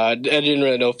 I didn't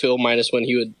really know Phil, minus when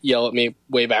he would yell at me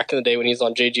way back in the day when he was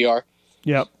on JGR.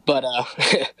 Yep. But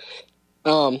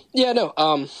I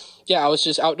was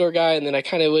just outdoor guy, and then I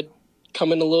kind of would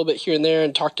come in a little bit here and there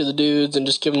and talk to the dudes and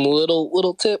just give them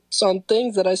little tips on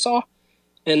things that I saw.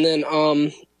 And then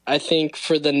I think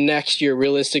for the next year,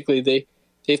 realistically, they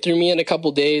threw me in a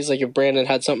couple days. Like, if Brandon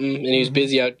had something and he was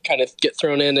busy, I'd kind of get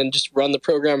thrown in and just run the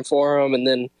program for him. And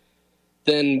then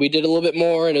we did a little bit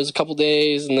more, and it was a couple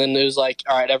days, and then it was like,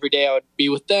 all right, every day I would be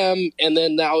with them, and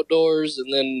then the outdoors,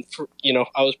 and then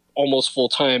I was almost full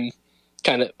time.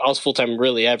 I was full time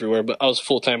really everywhere, but I was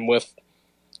full time with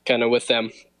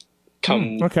them.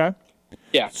 Okay.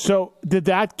 Yeah. So did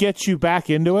that get you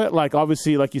back into it? Like,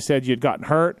 obviously, like you said, you'd gotten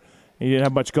hurt and you didn't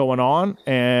have much going on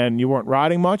and you weren't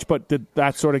riding much, but did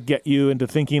that sort of get you into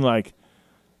thinking like,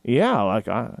 yeah, like,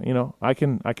 I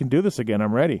can do this again.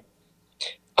 I'm ready.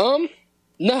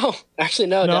 No, actually,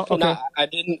 no, definitely not. I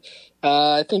didn't.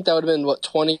 I think that would have been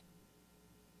 20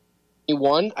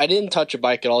 2021, I didn't touch a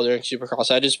bike at all during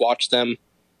Supercross. I just watched them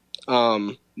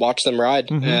ride.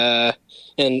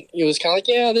 And it was kind of like,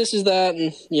 yeah, this is that.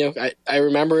 And, I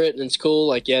remember it and it's cool.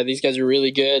 Like, yeah, these guys are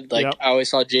really good. Like, I always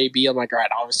saw JB. I'm like, all right,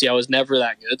 obviously I was never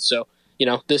that good. So,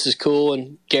 this is cool.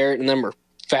 And Garrett and them are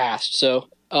fast. So,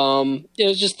 it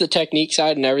was just the technique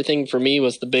side and everything for me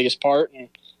was the biggest part. And,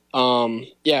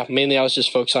 mainly I was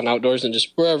just focused on outdoors and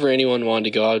just wherever anyone wanted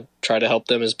to go, I would try to help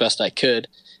them as best I could.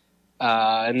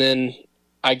 And then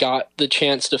I got the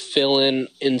chance to fill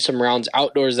in some rounds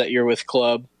outdoors that year with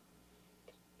club.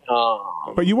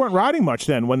 But you weren't riding much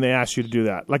then when they asked you to do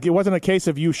that. Like, it wasn't a case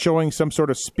of you showing some sort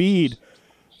of speed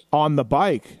on the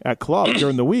bike at club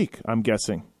during the week, I'm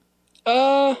guessing.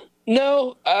 No.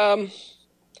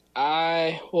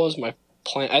 What was my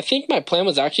plan? I think my plan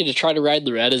was actually to try to ride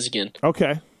Loretta's again.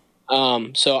 Okay.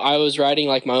 So I was riding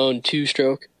like my own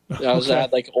 2-stroke. I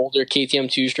had like older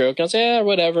KTM 2-stroke. And I was like, yeah,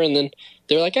 whatever. And then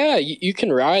they're like, you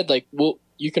can ride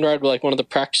you can ride with like one of the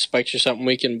practice bikes or something.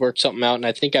 We can work something out. And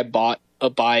I think I bought a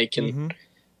bike and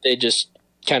they just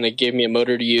kind of gave me a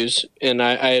motor to use. And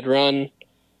I had run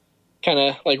kind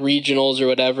of like regionals or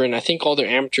whatever. And I think all their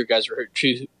amateur guys were hurt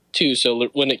too. So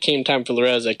when it came time for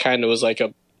Loretta's, I kind of was like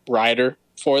a rider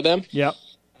for them. Yep.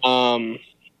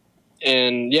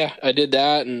 And yeah, I did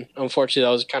that. And unfortunately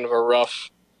that was kind of a rough,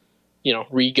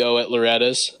 re-go at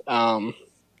Loretta's. I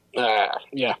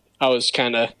was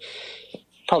kind of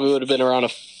probably would have been around a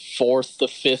 4th to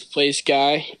 5th place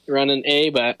guy running A,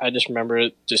 but I just remember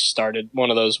it just started one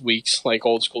of those weeks like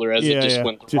old school Loretta's. It just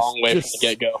went the wrong way from the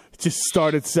get-go. Just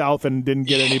started south and didn't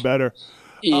get any better.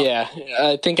 Yeah,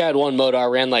 I think I had one moto. I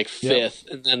ran like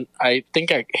 5th, and then I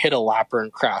think I hit a lapper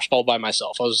and crashed all by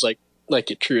myself. I was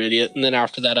like a true idiot. And then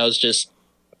after that, I was just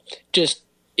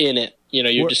in it.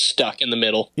 You're just stuck in the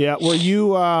middle. Yeah. Were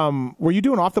you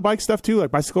doing off the bike stuff too,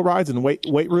 like bicycle rides and weight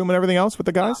room and everything else with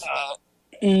the guys?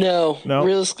 No.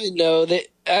 Realistically, no.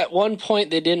 At one point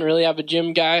they didn't really have a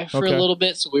gym guy for a little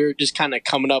bit, so we were just kind of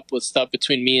coming up with stuff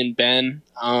between me and Ben,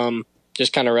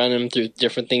 just kind of running them through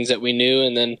different things that we knew,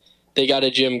 and then they got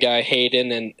a gym guy,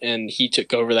 Hayden, and he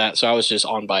took over that, so I was just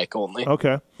on bike only.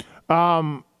 Okay.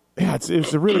 Yeah,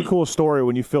 it's a really cool story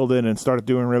when you filled in and started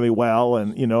doing really well,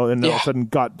 and and all of a sudden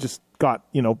got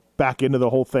back into the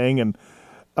whole thing, and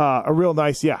a real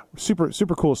nice,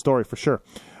 super cool story for sure.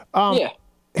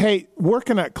 Hey,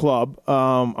 working at club,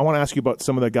 I want to ask you about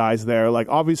some of the guys there. Like,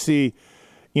 obviously,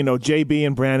 JB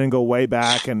and Brandon go way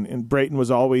back, and Brayton was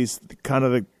always kind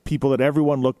of the people that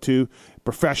everyone looked to,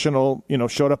 professional,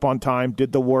 showed up on time,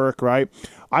 did the work, right?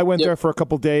 I went there for a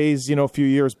couple days, a few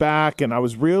years back, and I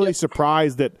was really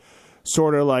surprised that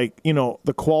sort of like,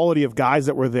 the quality of guys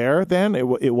that were there then.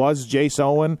 It was Jace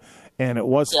Owen, and it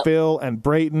was Phil and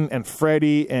Brayton and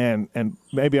Freddie, and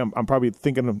maybe I'm probably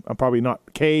thinking I'm probably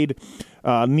not Cade,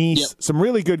 Nice, some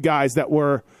really good guys that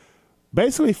were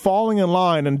basically falling in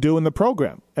line and doing the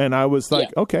program. And I was like,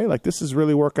 okay, like this is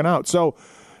really working out. So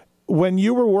when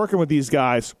you were working with these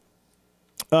guys,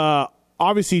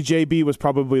 obviously JB was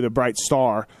probably the bright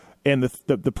star and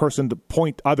the person to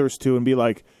point others to and be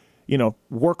like,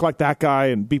 work like that guy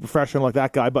and be professional like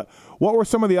that guy. But what were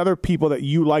some of the other people that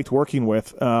you liked working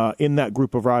with in that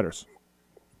group of riders?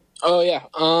 Oh, yeah.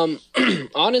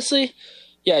 Honestly,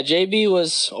 JB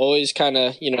was always kind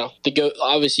of, the go.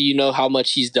 Obviously, how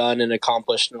much he's done and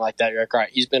accomplished and like that. You're like, right,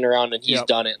 he's been around and he's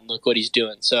done it, and look what he's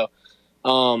doing. So,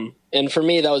 and for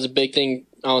me, that was a big thing,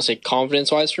 I don't say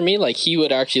confidence-wise for me. Like, he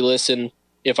would actually listen.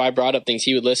 If I brought up things,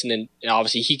 he would listen, and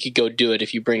obviously he could go do it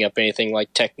if you bring up anything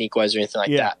like technique-wise or anything like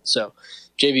that. So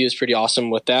JB was pretty awesome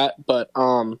with that. But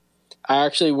I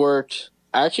actually worked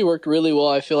really well,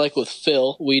 I feel like, with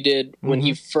Phil. We did when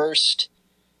he first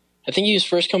 – I think he was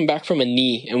first coming back from a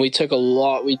knee, and we spent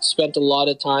a lot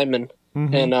of time and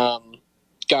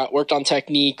worked on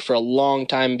technique for a long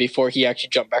time before he actually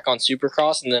jumped back on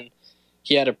Supercross, and then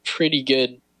he had a pretty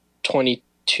good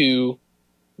 22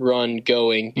 run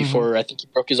going before I think he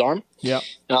broke his arm. Yeah.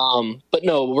 But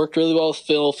no, worked really well with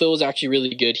Phil. Phil was actually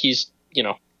really good. He's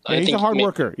he's a hard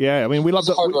worker. Yeah, I mean we love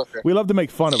to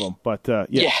make fun of him, but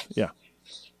yeah.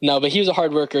 No, but he was a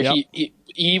hard worker. Yep.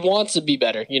 He wants to be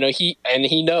better. He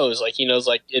knows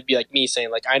it'd be like me saying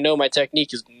like, I know my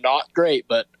technique is not great,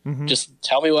 but just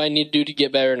tell me what I need to do to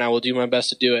get better and I will do my best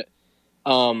to do it.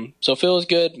 So Phil is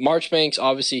good. Marchbanks,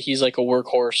 obviously he's like a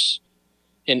workhorse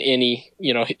in any,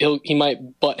 he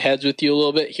might butt heads with you a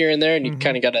little bit here and there and you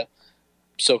kind of got to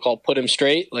so-called put him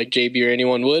straight like JB or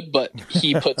anyone would, but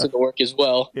he puts in the work as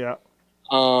well. Yeah.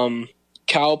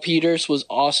 Kyle Peters was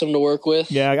awesome to work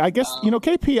with. Yeah, I guess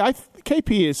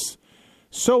KP is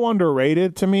so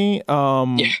underrated to me.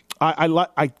 I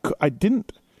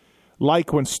didn't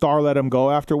like when Star let him go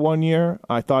after 1 year.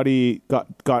 I thought he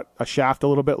got a shaft a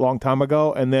little bit long time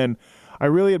ago, and then I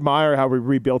really admire how he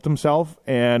rebuilt himself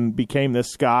and became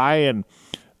this guy and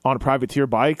on privateer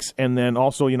bikes, and then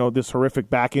also, this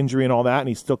horrific back injury and all that, and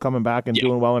he's still coming back and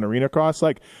doing well in arena cross.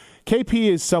 Like,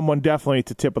 KP is someone definitely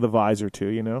to tip of the visor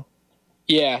to,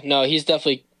 Yeah, no, he's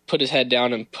definitely put his head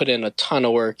down and put in a ton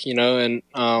of work, and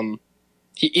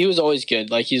he was always good.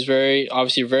 Like, he's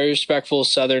obviously very respectful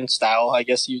Southern style, I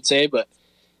guess you'd say, but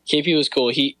KP was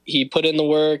cool. He put in the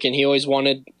work, and he always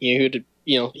wanted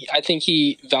I think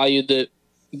he valued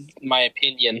my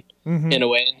opinion in a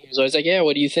way. And he was always like, yeah,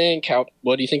 what do you think?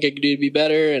 What do you think I could do to be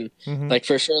better? And like,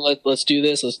 for sure, let's do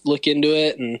this. Let's look into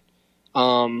it. And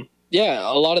yeah,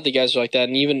 a lot of the guys were like that.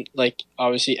 And even like,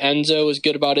 obviously Enzo was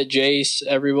good about it. Jace,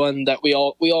 everyone that we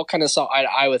all kind of saw eye to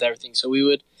eye with everything. So we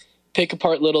would pick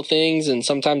apart little things. And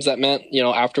sometimes that meant,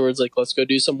 afterwards, like, let's go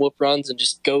do some whoop runs and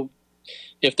just go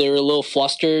if they were a little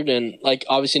flustered. And like,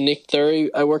 obviously Nick Thury,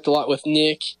 I worked a lot with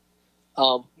Nick.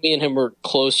 Me and him were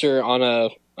closer on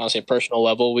I'll say personal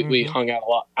level. We hung out a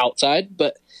lot outside,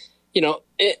 but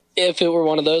if it were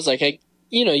one of those, like,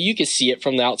 you could see it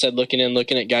from the outside looking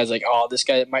at guys like, oh, this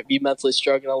guy might be mentally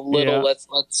struggling a little. Yeah.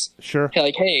 Let's sure.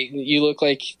 Like, hey, you look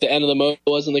like the end of the moto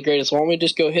wasn't the greatest. Why don't we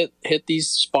just go hit these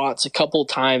spots a couple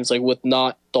times, like with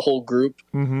not the whole group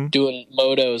doing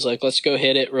motos. Like, let's go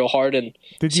hit it real hard and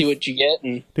see what you get.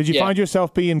 And did you find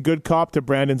yourself being good cop to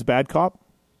Brandon's bad cop?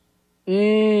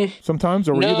 Sometimes,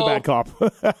 or were you the bad cop?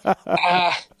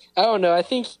 I don't know. I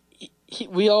think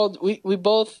we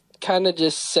both kind of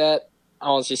just set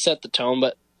the tone,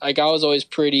 but like, I was always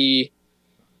pretty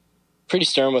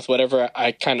stern with whatever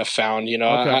I kind of found.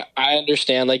 Okay. I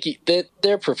understand, like,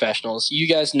 they're professionals. You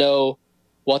guys know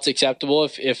what's acceptable.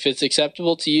 If it's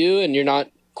acceptable to you and you're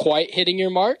not quite hitting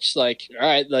your marks, like, all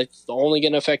right, like, it's only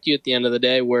going to affect you at the end of the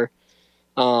day. Where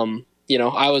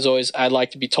I'd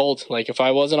like to be told, like, if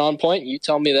I wasn't on point, you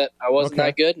tell me that I wasn't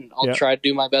that good, and I'll try to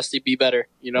do my best to be better.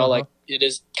 Like, it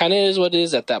is what it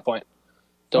is at that point.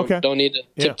 Don't need to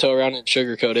tiptoe around and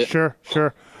sugarcoat it. Sure.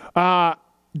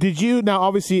 Did you, now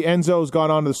obviously Enzo's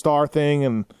gone on to the Star thing,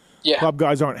 and club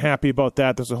guys aren't happy about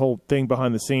that. There's a whole thing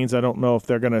behind the scenes. I don't know if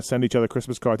they're going to send each other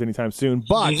Christmas cards anytime soon.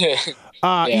 But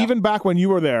even back when you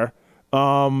were there,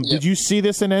 did you see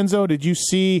this in Enzo? Did you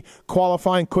see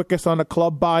qualifying quickest on a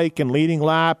club bike and leading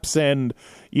laps and,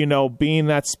 being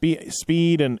that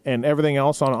speed and everything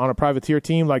else on a privateer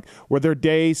team? Like, were there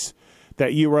days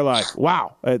that you were like,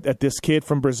 wow, at this kid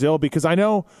from Brazil? Because I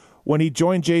know when he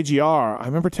joined JGR, I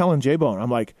remember telling J-Bone, I'm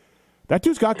like, that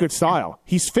dude's got good style.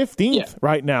 He's 15th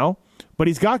right now, but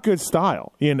he's got good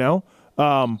style, and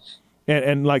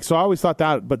like, so I always thought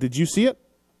that. But did you see it?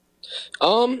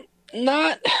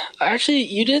 Not actually.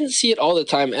 You didn't see it all the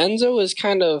time. Enzo is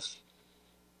kind of,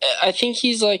 I think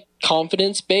he's like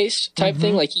confidence based type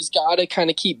thing. Like, he's got to kind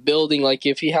of keep building. Like,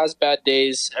 if he has bad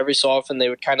days, every so often they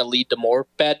would kind of lead to more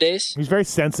bad days. He's very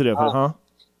sensitive,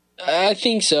 I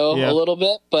think so, a little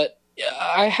bit. But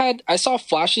I saw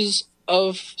flashes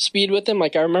of speed with him.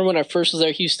 Like, I remember when I first was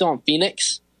there, he was still on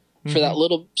Phoenix for that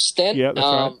little stint. Yeah, that's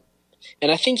right.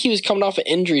 And I think he was coming off an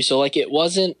injury, so like,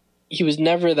 he was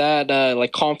never that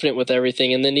like confident with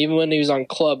everything. And then even when he was on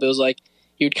club, it was like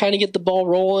he would kind of get the ball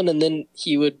rolling, and then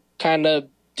he would kind of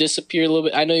disappear a little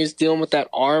bit. I know he was dealing with that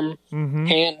arm,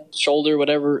 hand, shoulder,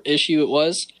 whatever issue it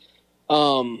was.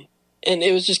 And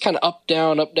it was just kind of up,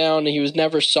 down, and he was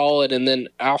never solid. And then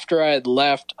after I had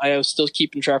left, I was still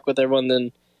keeping track with everyone.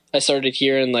 Then I started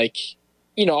hearing, like,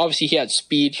 obviously he had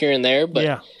speed here and there,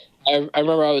 but I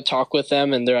remember I would talk with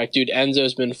them, and they're like, dude,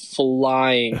 Enzo's been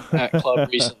flying at club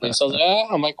recently. So I was like,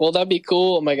 I'm like, well, that'd be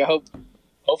cool. I'm like,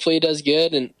 hopefully he does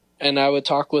good. And I would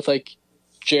talk with, like,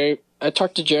 I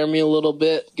talked to Jeremy a little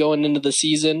bit going into the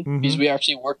season because we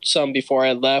actually worked some before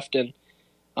I left. And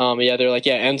they're like,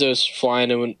 Enzo's flying.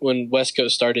 And when West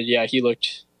Coast started, he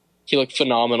looked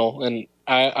phenomenal. And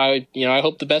I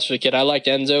hope the best for the kid. I liked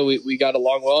Enzo. We got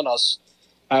along well, and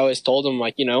I always told him,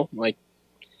 like,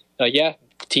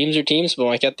 teams are teams, but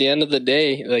like, at the end of the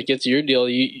day, like, it's your deal.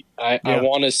 I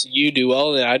want to see you do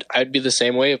well, and I'd be the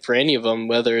same way for any of them,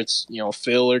 whether it's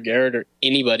Phil or Garrett or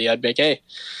anybody. I'd be like, hey,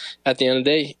 at the end of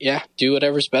the day, do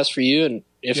whatever's best for you, and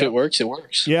if it works, it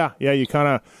works. Yeah. You kind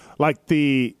of like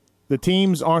the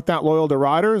teams aren't that loyal to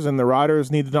riders, and the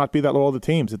riders need to not be that loyal to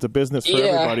teams. It's a business for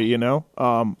everybody,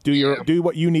 do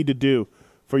what you need to do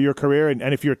for your career, and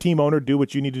if you're a team owner, do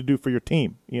what you need to do for your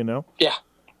team.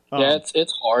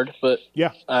 It's hard, but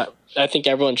I think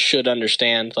everyone should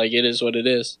understand, like, it is what it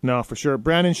is. No, for sure.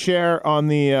 Brandon Scharer on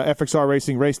the FXR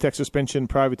Racing Race Tech Suspension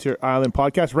Privateer Island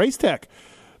podcast. Race Tech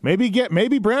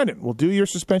maybe Brandon will do your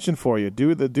suspension for you.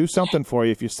 Do something for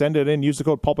you if you send it in. Use the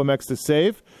code PulpMX to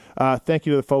save. Thank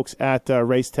you to the folks at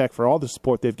Race Tech for all the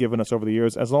support they've given us over the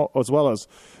years, as well as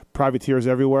privateers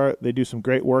everywhere. They do some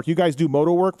great work. You guys do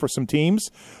motor work for some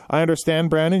teams. I understand,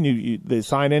 Brandon. They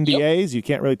sign NDAs. Yep. You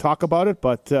can't really talk about it,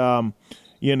 but there's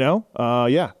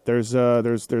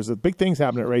a big things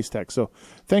happening at Race Tech. So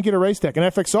thank you to Race Tech and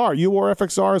FXR. You wore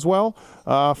FXR as well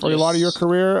for a lot of your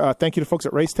career. Thank you to folks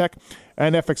at Race Tech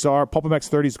and FXR. PulpMX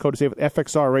 30 is the code to save at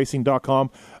FXRRacing.com.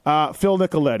 Phil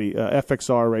Nicoletti,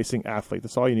 FXR Racing athlete.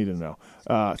 That's all you need to know.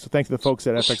 So thank you to the folks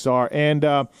at FXR. And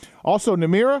also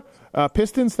Namira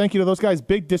Pistons, thank you to those guys.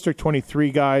 Big District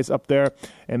 23 guys up there,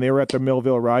 and they were at their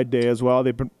Millville Ride Day as well.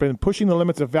 They've been pushing the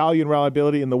limits of value and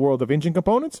reliability in the world of engine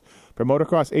components for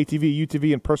motocross, ATV,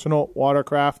 UTV, and personal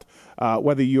watercraft.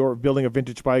 Whether you're building a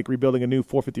vintage bike, rebuilding a new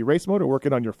 450 race motor,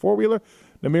 working on your four-wheeler,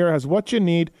 Namira has what you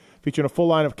need, featuring a full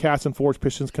line of cast and forged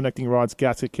pistons, connecting rods,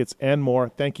 gasket kits, and more.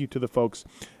 Thank you to the folks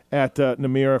at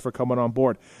Namira for coming on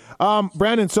board.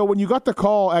 Brandon, so when you got the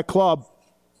call at Club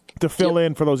to fill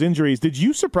in for those injuries, did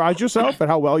you surprise yourself at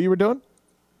how well you were doing?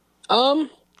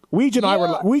 Weege and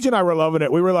I were loving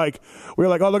it. We were like,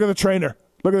 oh, look at the trainer.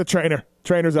 Look at the trainer.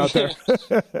 Trainer's out there.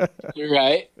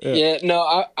 Right. Yeah.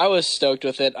 No, I was stoked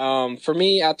with it. For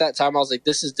me at that time, I was like,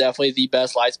 this is definitely the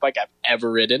best lights bike I've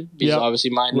ever ridden, because obviously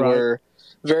mine were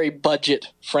very budget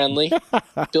friendly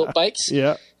built bikes.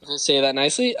 Yeah. To say that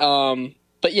nicely.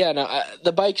 But yeah, no,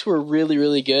 the bikes were really,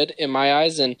 really good in my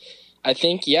eyes. And I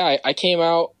think, I came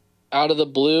out of the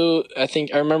blue. I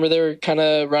think I remember they were kind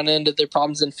of running into their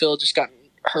problems, and Phil just got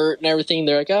hurt and everything.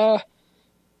 They're like, I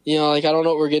don't know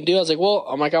what we're going to do. I was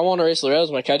like, I want to race Laredo's.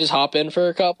 I'm like, can I just hop in for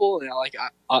a couple? And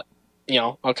I'll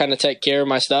kind of take care of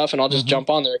my stuff and I'll just jump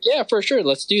on there. Like, yeah, for sure.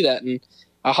 Let's do that. And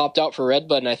I hopped out for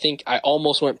Redbud, and I think I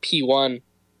almost went P1.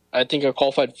 I think I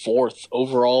qualified 4th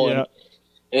overall. Yeah.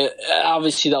 And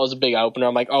obviously that was a big opener.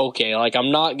 I'm like, okay,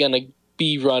 I'm not going to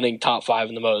be running top 5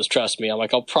 in the motos. Trust me. I'm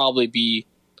like, I'll probably be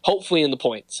hopefully in the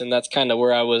points. And that's kind of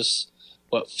where I was,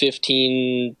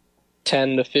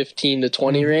 10 to 15 to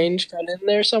 20 range, kind of in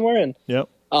there somewhere. And,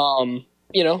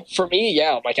 for me,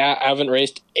 I haven't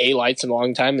raced A, lights in a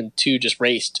long time, and 2, just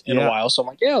raced in a while. So I'm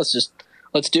like,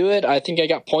 let's do it. I think I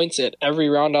got points at every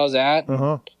round I was at.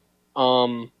 Kind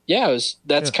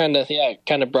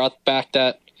of brought back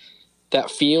that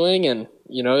feeling, and,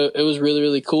 it was really,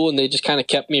 really cool. And they just kind of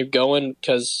kept me going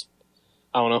because,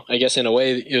 I don't know, I guess in a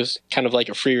way it was kind of like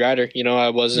a free rider.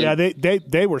 I wasn't. Yeah,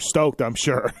 they were stoked, I'm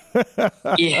sure.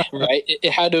 Yeah, right.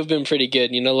 It had to have been pretty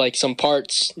good, some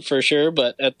parts for sure.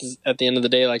 But at the end of the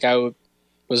day, I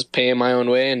was paying my own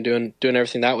way and doing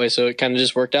everything that way. So it kind of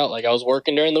just worked out. I was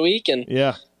working during the week and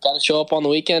got to show up on the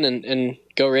weekend and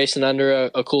go racing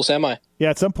under a cool semi.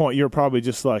 Yeah, at some point you were probably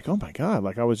just like, oh my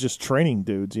God, I was just training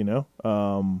dudes,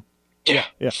 Yeah.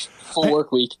 Full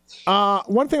work week.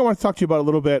 One thing I want to talk to you about a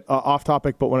little bit off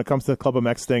topic, but when it comes to the Club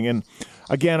MX thing, and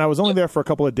again, I was only there for a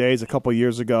couple of days a couple of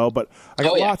years ago, but I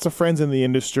got lots of friends in the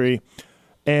industry,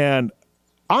 and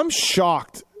I'm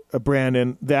shocked,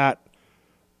 Brandon, that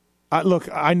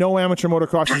I know amateur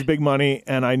motocross is big money,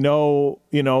 and I know,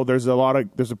 there's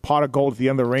a pot of gold at the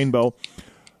end of the rainbow,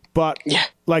 but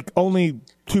only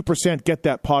 2% get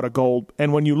that pot of gold.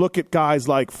 And when you look at guys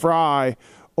like Fry,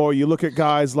 or you look at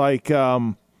guys like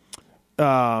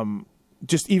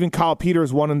just even Kyle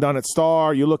Peters, one and done at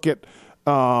Star. You look at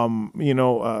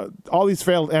all these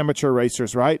failed amateur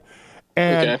racers, right?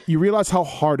 And you realize how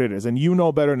hard it is, and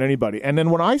better than anybody. And then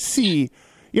when I see,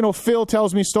 Phil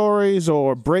tells me stories,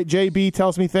 or JB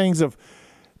tells me things of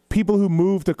people who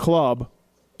move to Club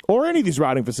or any of these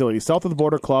riding facilities, south of the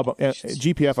border Club,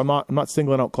 GPF. I'm not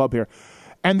singling out Club here,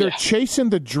 and they're chasing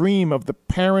the dream of the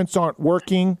parents aren't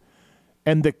working.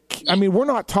 And we're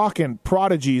not talking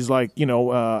prodigies like,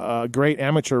 great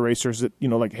amateur racers that,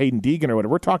 like Hayden Deegan or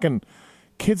whatever. We're talking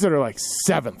kids that are like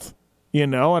 7th,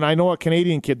 and I know a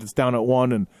Canadian kid that's down at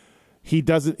 1, and he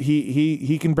doesn't,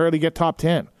 he can barely get top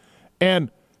 10.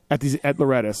 And at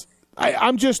Loretta's,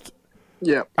 I'm just,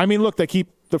 look, they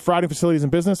keep the riding facilities in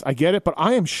business. I get it, but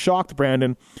I am shocked,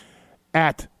 Brandon,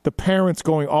 at the parents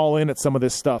going all in at some of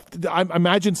this stuff. I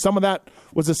imagine some of that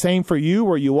was the same for you,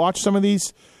 where you watch some of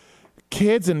these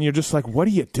kids and you're just like, what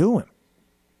are you doing?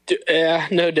 Yeah,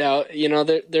 no doubt.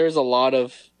 There's a lot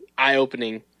of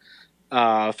eye-opening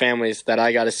families that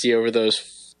I got to see over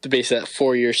basically that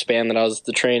 4-year span that I was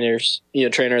the trainer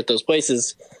at those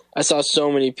places. I saw so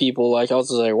many people. I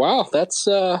was like, wow, that's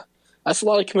a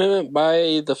lot of commitment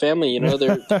by the family.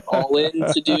 They're all in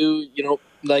to do.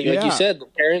 Like you said, the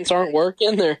parents aren't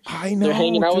working. They're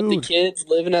hanging out with the kids,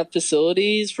 living at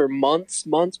facilities for months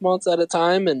at a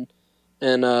time, and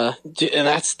and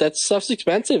that stuff's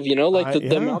expensive, like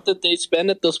the amount that they spend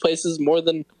at those places more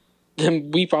than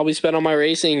we probably spent on my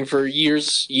racing for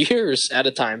years at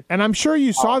a time. And I'm sure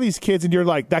you saw these kids and you're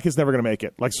like, that kid's never going to make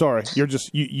it. Like, sorry,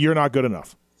 you're not good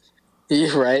enough.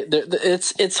 You're right.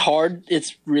 It's hard.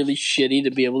 It's really shitty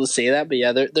to be able to say that, but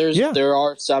yeah, there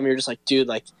are some you're just like, dude,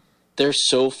 like they're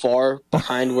so far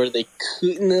behind where they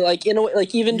couldn't, like,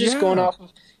 like even just going off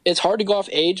of, it's hard to go off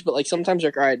age, but like sometimes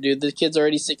you're like, all right, dude, the kid's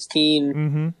already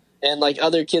 16 and like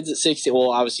other kids at 16,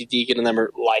 well, obviously Deacon and them are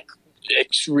like,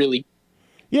 it's really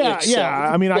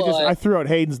I mean, I threw out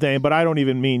Hayden's name, but I don't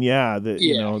even mean but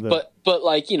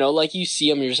like like you see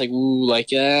them, you're just like, ooh, like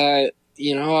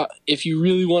if you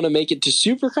really want to make it to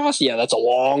Supercross, that's a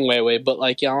long way away. But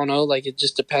like, I don't know, like it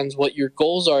just depends what your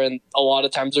goals are, and a lot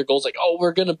of times their goals like, oh,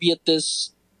 we're gonna be at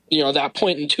this, that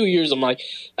point in 2 years. I'm like,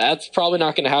 that's probably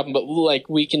not gonna happen, but like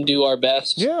we can do our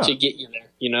best to get you there.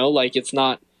 Like it's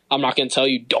not. I'm not gonna tell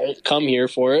you don't come here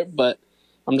for it, but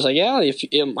I'm just like, if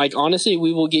like honestly,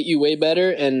 we will get you way better,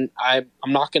 and I'm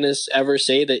not going to ever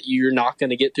say that you're not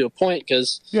going to get to a point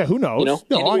because who knows?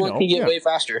 Anyone can get way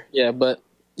faster.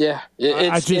 I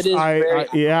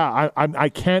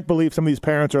can't believe some of these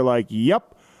parents are like,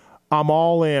 yep, I'm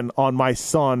all in on my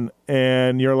son,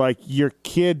 and you're like, your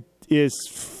kid is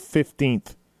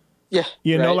 15th. Yeah,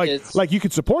 like you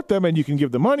can support them and you can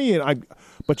give them money,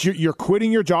 but you're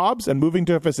quitting your jobs and moving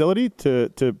to a facility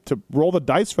to roll the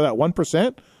dice for that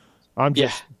 1%.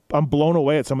 I'm blown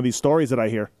away at some of these stories that I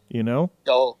hear.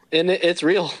 Oh, and it's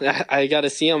real. I got to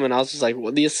see them, and I was just like,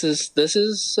 well, this is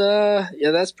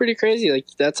that's pretty crazy. Like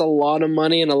that's a lot of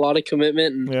money and a lot of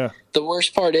commitment. And the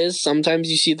worst part is sometimes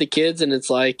you see the kids and it's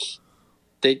like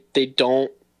they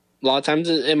don't. A lot of times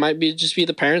it might be just be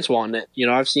the parents wanting it.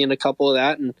 I've seen a couple of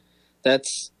that, and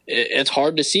it's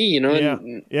hard to see, and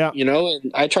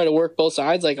I try to work both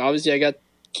sides. Like obviously I got to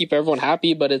keep everyone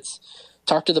happy, but it's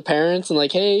talk to the parents and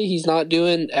like, hey, he's not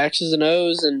doing X's and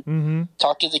O's, and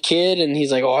talk to the kid and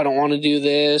he's like, oh, I don't want to do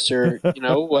this, or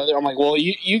whether I'm like, well,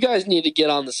 you guys need to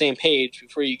get on the same page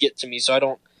before you get to me, so I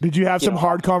don't. Did you have some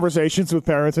hard conversations with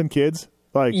parents and kids?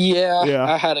 Like,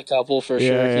 I had a couple for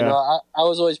sure. I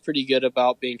was always pretty good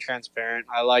about being transparent.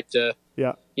 I like to,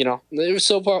 it was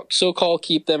so-called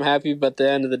keep them happy, but at the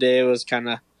end of the day, it was kind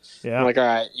of like, all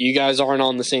right, you guys aren't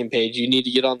on the same page. You need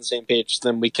to get on the same page, so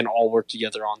then we can all work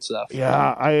together on stuff.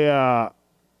 Yeah,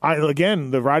 I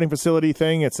again, the riding facility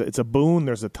thing, it's a boon.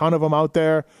 There's a ton of them out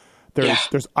there.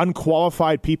 There's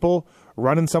unqualified people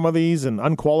running some of these, and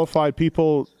unqualified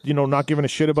people, not giving a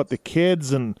shit about the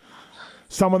kids and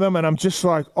some of them, and I'm just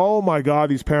like, oh my God,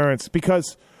 these parents,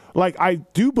 because like I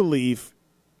do believe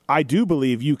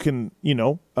you can,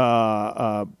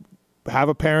 have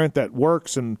a parent that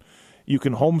works, and you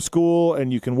can homeschool,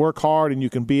 and you can work hard, and you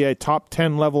can be a top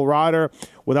 10 level rider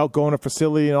without going to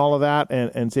facility and all of that,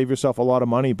 and save yourself a lot of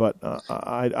money. But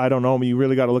I don't know. I mean, you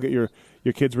really got to look at your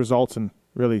kids' results and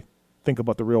really think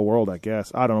about the real world, I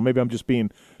guess. I don't know. Maybe I'm just being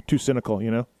too cynical,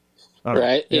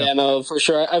 Right. Yeah, no, for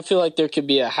sure. I feel like there could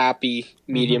be a happy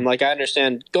medium. Like I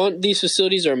understand these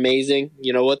facilities are amazing,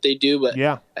 what they do, but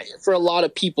for a lot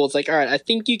of people, it's like, all right, I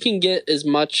think you can get as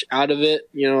much out of it.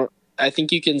 I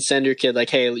think you can send your kid like,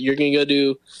 hey, you're going to go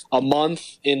do a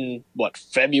month in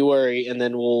February, and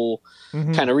then we'll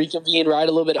kind of reconvene, ride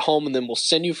a little bit at home, and then we'll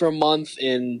send you for a month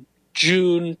in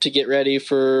June to get ready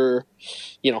for,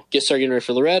 start getting ready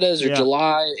for Loretta's or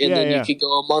July, and then you could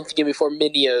go a month again before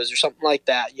Minios or something like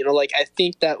that. Like I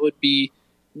think that would be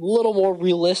a little more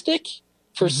realistic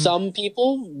for some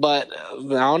people, but I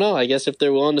don't know. I guess if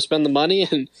they're willing to spend the money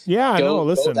and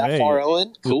go that far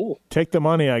in, cool. Take the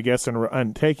money, I guess,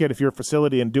 and take it if you're a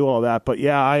facility and do all that. But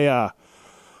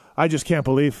I just can't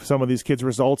believe some of these kids'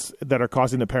 results that are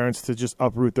causing the parents to just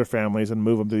uproot their families and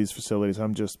move them to these facilities.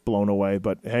 I'm just blown away.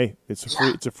 But hey, it's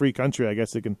a free country. I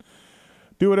guess they can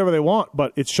do whatever they want,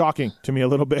 but it's shocking to me a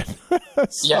little bit.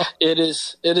 Yeah, it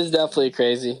is. It is definitely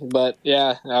crazy, but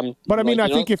yeah. But I mean, I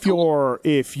think if you're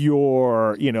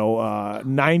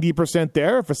 90%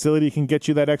 there, a facility can get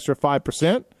you that extra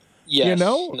 5%. Yes.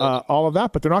 All of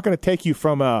that, but they're not going to take you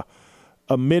from a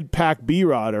mid-pack B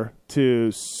rider to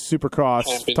Supercross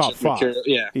top 5. Material.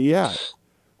 Yeah.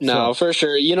 No, for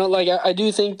sure. I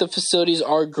do think the facilities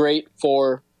are great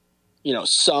for,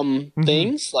 some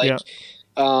things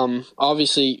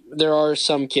obviously there are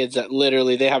some kids that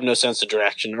literally they have no sense of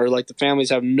direction, or like the families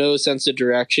have no sense of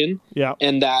direction. Yeah.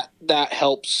 And that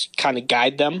helps kind of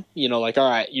guide them, like, all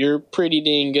right, you're pretty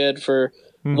dang good for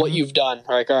what you've done.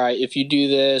 Like, all right, if you do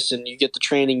this and you get the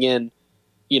training in,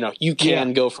 you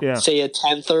can go from say a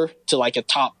 10th to like a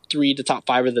top 3 to top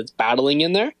 5 that's battling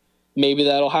in there. Maybe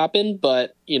that'll happen,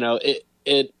 but it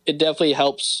definitely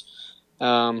helps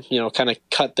kind of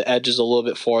cut the edges a little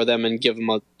bit for them and give them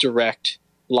a direct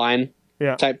line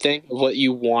type thing of what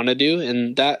you want to do.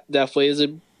 And that definitely is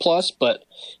a plus. But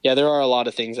yeah, there are a lot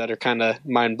of things that are kind of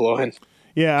mind blowing.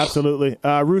 Yeah, absolutely.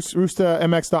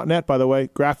 RoostMX.net, by the way,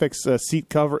 graphics, seat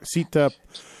covers,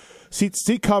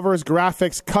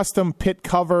 graphics, custom pit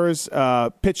covers,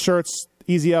 pit shirts,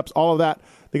 easy ups, all of that.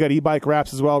 They got e-bike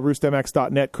wraps as well,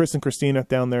 roostmx.net. Chris and Christina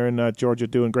down there in Georgia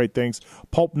doing great things.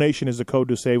 Pulp Nation is the code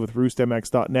to save with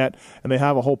roostmx.net, and they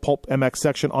have a whole Pulp MX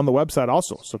section on the website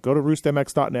also. So go to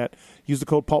roostmx.net, use the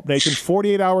code Pulp Nation.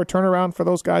 48-hour turnaround for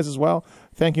those guys as well.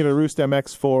 Thank you to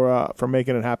RoostMX for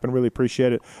making it happen. Really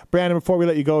appreciate it. Brandon, before we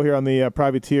let you go here on the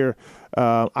Privateer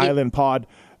Island pod,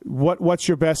 what's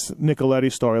your best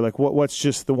Nicoletti story? Like what's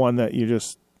just the one that you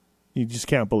just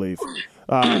can't believe?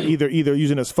 Either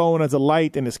using his phone as a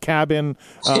light in his cabin,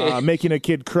 making a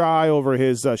kid cry over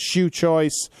his shoe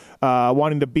choice,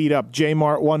 wanting to beat up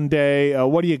J-Mart one day.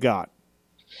 What do you got?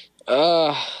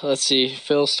 Let's see.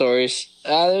 Phil stories.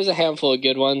 There's a handful of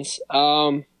good ones.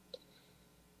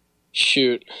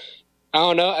 Shoot. I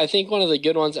don't know. I think one of the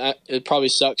good ones, it probably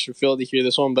sucks for Phil to hear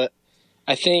this one, but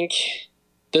I think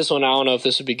this one, I don't know if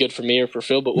this would be good for me or for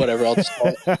Phil, but whatever, I'll just call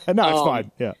it. No, it's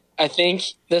fine. Yeah. I think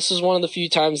this is one of the few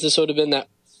times this would have been that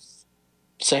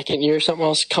second year or something I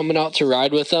was coming out to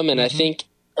ride with them. And I think,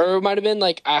 or it might have been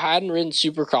like I hadn't ridden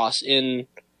Supercross in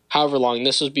however long.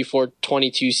 This was before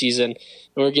 22 season.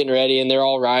 And we're getting ready and they're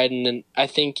all riding. And I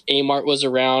think A-Mart was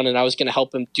around and I was going to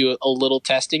help him do a little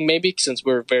testing maybe since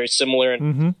we're very similar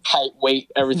in height, weight,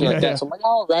 everything like that. So I'm like,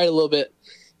 I'll ride a little bit.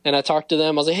 And I talked to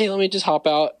them. I was like, hey, let me just hop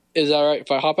out. Is that all right if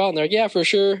I hop out? And they're like, yeah, for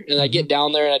sure. And I get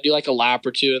down there and I do like a lap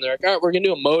or two. And they're like, all right, we're going to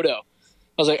do a moto. I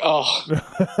was like, oh,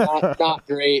 not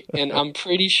great. And I'm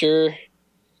pretty sure,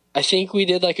 I think we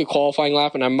did like a qualifying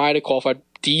lap and I might have qualified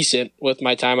decent with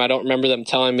my time. I don't remember them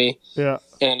telling me. Yeah.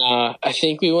 And I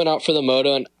think we went out for the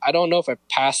moto and I don't know if I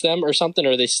passed them or something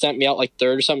or they sent me out like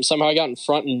third or something. Somehow I got in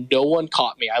front and no one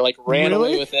caught me. I like ran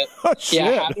away with it. Oh, shit.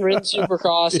 Yeah, I hadn't ridden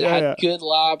Supercross. It had good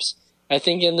laps. I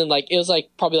think, and then like it was like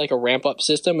probably like a ramp up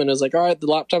system, and it was like, all right, the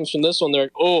lap times from this one. They're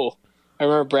like, oh, I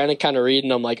remember Brandon kind of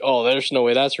reading. I'm like, oh, there's no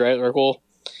way that's right. They're like, well,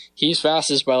 he's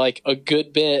fastest by like a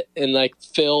good bit, and like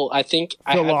Phil, I think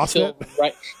I had lost Phil it.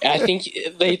 Right. I think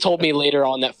they told me later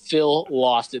on that Phil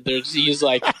lost it. He's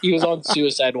like he was on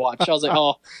suicide watch. I was like,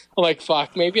 oh, I'm like,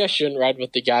 fuck, maybe I shouldn't ride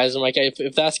with the guys. I'm like,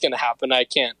 if that's gonna happen, I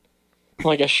can't. I'm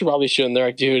like, I probably shouldn't. They're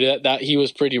like, dude, that he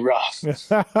was pretty rough. I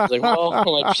was like, well, I'm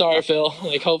like, sorry, Phil.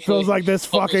 Like, hopefully. Feels like this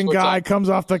fucking guy comes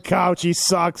off the couch. He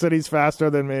sucks and he's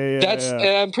faster than me. And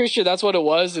I'm pretty sure that's what it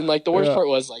was. And like, the worst part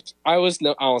was like, I was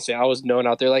known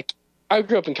out there. Like, I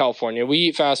grew up in California. We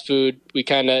eat fast food. We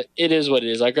it is what it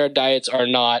is. Like, our diets are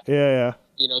not,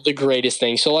 the greatest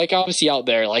thing. So like, obviously out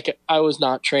there, like I was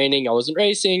not training. I wasn't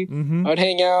racing. I would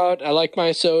hang out. I like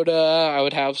my soda. I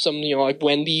would have some, like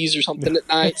Wendy's or something at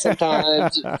night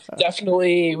sometimes.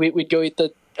 Definitely. We'd go eat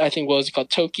I think what was it called?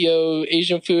 Tokyo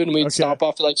Asian food. And we'd stop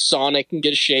off at like Sonic and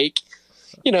get a shake.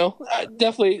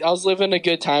 Definitely I was living a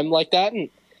good time like that.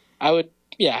 And I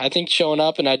think showing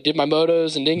up and I did my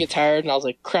motos and didn't get tired. And I was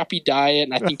like, crappy diet.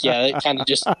 And I think, it kind of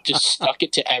just stuck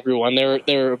it to everyone.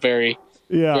 They were very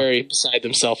beside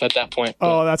themselves at that point.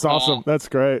 But, that's awesome. That's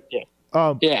great. Yeah.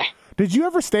 Did you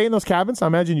ever stay in those cabins? I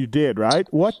imagine you did, right?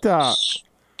 What?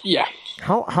 Yeah.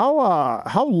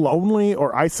 How lonely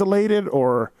or isolated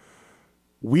or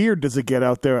weird does it get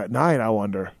out there at night? I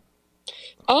wonder.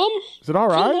 Is it all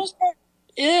right?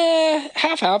 Yeah,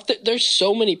 half. There's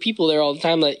so many people there all the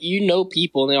time that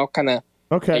people, and they all kind of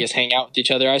I guess hang out with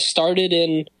each other. I started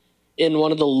in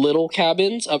one of the little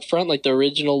cabins up front, like the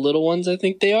original little ones, I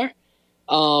think they are.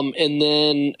 And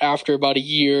then after about a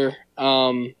year,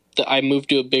 I moved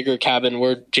to a bigger cabin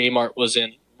where J-Mart was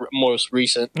in most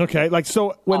recent. Okay, like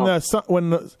so when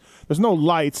there's no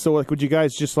lights, so like would you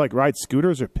guys just like ride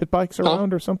scooters or pit bikes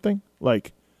around or something?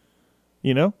 Like,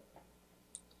 Yeah,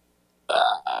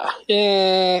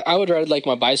 I would ride like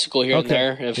my bicycle here and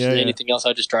there. If anything else,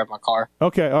 I'd just drive my car.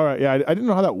 Okay, all right. Yeah, I didn't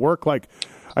know how that worked. Like,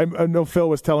 I know Phil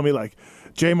was telling me like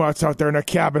J-Mart's out there in a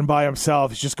cabin by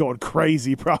himself. He's just going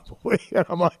crazy, probably. And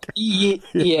I'm like,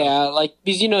 like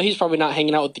because he's probably not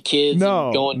hanging out with the kids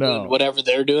and doing whatever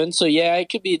they're doing. So yeah, it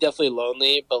could be definitely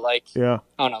lonely. But like, I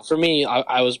don't know. For me,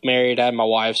 I was married. I had my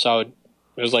wife, so it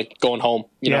was like going home.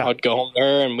 I'd go home to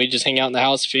her, and we'd just hang out in the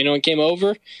house. If anyone came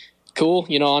over, cool.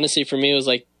 Honestly, for me, it was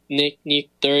like Nick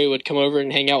Thury would come over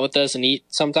and hang out with us and eat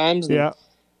sometimes. And,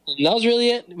 and that was really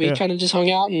it. We kind of just hung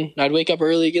out, and I'd wake up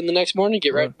early again the next morning,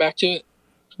 get right back to it.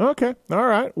 Okay. All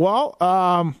right. Well,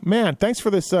 man, thanks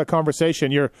for this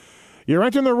conversation. You're you're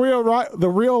entering the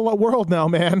real world now,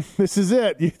 man. This is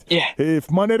it.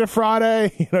 If Monday to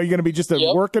Friday, you're going to be just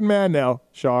a working man now,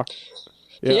 Shaw.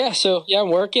 So I'm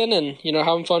working and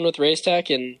having fun with Race Tech,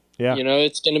 and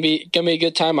it's gonna be a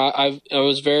good time. I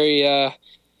was very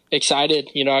excited.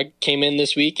 I came in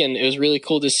this week and it was really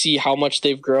cool to see how much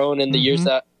they've grown in the years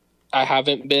that I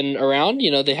haven't been around.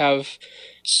 They have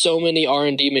so many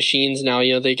R&D machines now.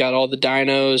 They got all the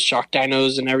dynos, shock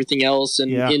dynos, and everything else,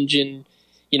 and engine,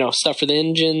 stuff for the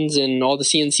engines and all the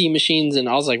CNC machines. And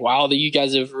I was like, wow, you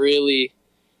guys have really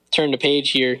turned a page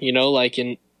here.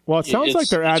 Well, it sounds like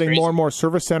they're adding more and more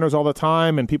service centers all the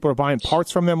time, and people are buying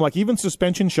parts from them. Like even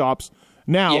suspension shops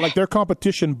now, like their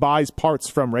competition buys parts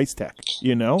from Race Tech.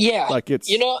 Yeah, like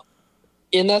it's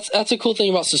and that's a cool thing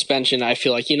about suspension. I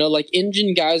feel like like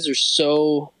engine guys are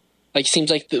so seems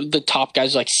like the top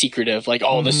guys are like secretive. Like,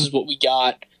 oh, this is what we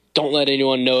got. Don't let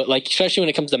anyone know it. Like especially when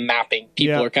it comes to mapping,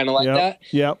 people are kind of like that.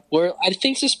 Yeah. Where I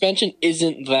think suspension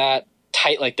isn't that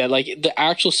tight like that. Like the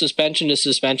actual suspension to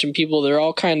suspension people, they're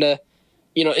all kind of.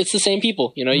 It's the same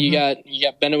people. You got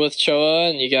Bennett with Choa,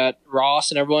 and you got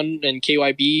Ross and everyone, and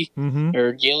KYB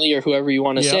or Gilly or whoever you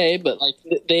want to say. But like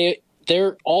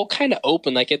they're all kind of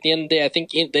open. Like at the end of the day, I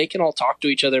think they can all talk to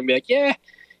each other and be like,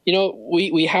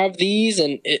 we have these,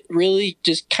 and it really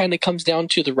just kind of comes down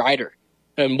to the rider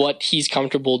and what he's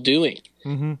comfortable doing.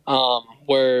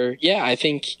 I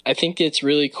think it's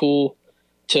really cool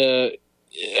to.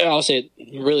 I'll say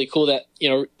really cool that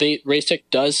Race Tech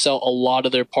does sell a lot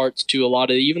of their parts to a lot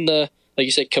of even the, like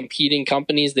you said, competing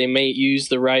companies. They may use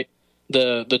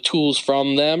the tools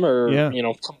from them or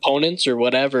components or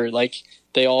whatever. Like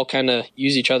they all kind of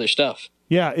use each other's stuff.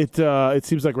 Yeah, it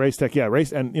seems like Race Tech. Yeah,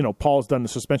 and Paul's done the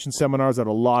suspension seminars that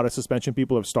a lot of suspension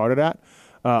people have started at.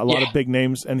 A lot of big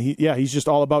names, and he's just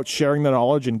all about sharing the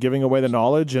knowledge and giving away the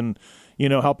knowledge and.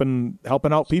 Helping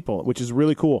out people, which is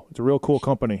really cool. It's a real cool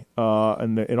company.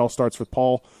 And it all starts with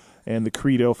Paul and the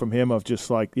credo from him of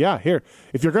just like, here,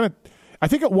 if you're going to, I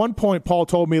think at one point Paul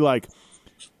told me like,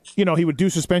 he would do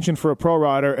suspension for a pro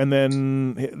rider and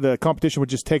then the competition would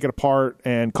just take it apart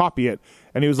and copy it.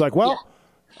 And he was like, well,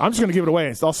 I'm just going to give it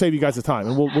away. I'll save you guys the time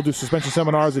and we'll do suspension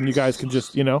seminars and you guys can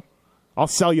just, I'll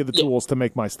sell you the tools to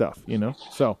make my stuff,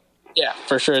 so. Yeah,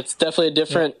 for sure. It's definitely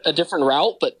a different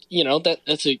route, but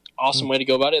that's an awesome way to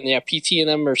go about it. And PT and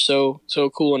them are so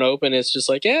cool and open. It's just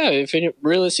like, if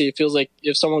realistically, it feels like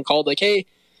if someone called like, hey,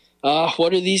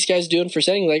 what are these guys doing for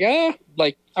setting? Like, I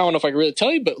don't know if I can really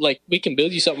tell you, but like we can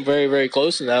build you something very, very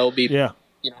close, and that'll be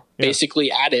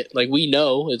basically at it. Like we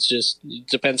know, it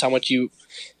depends how much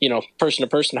person to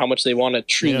person, how much they want to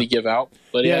truly give out.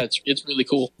 But it's really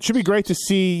cool. Should be great to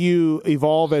see you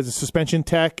evolve as a suspension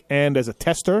tech and as a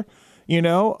tester.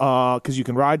 Because you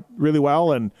can ride really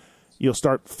well and you'll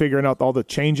start figuring out all the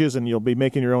changes and you'll be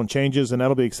making your own changes and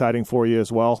that'll be exciting for you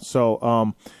as well.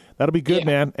 So that'll be good,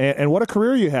 man. And what a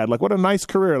career you had. Like what a nice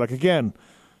career. Like again,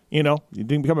 you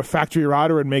didn't become a factory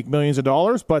rider and make millions of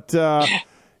dollars, but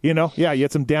you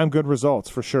had some damn good results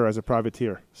for sure as a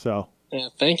privateer. So yeah,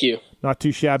 thank you. Not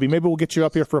too shabby. Maybe we'll get you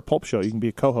up here for a pulp show. You can be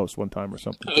a co-host one time or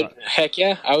something. Heck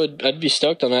yeah, I'd be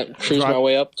stoked on that. Cruise my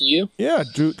way up to you. Yeah,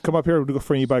 come up here. We'll do a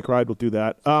free e-bike ride. We'll do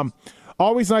that.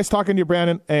 Always nice talking to you,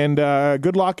 Brandon, and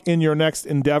good luck in your next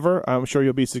endeavor. I'm sure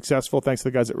you'll be successful. Thanks to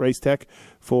the guys at Race Tech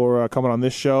for coming on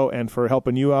this show and for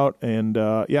helping you out. And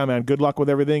man, good luck with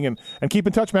everything and keep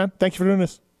in touch, man. Thank you for doing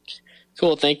this.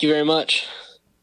 Cool. Thank you very much.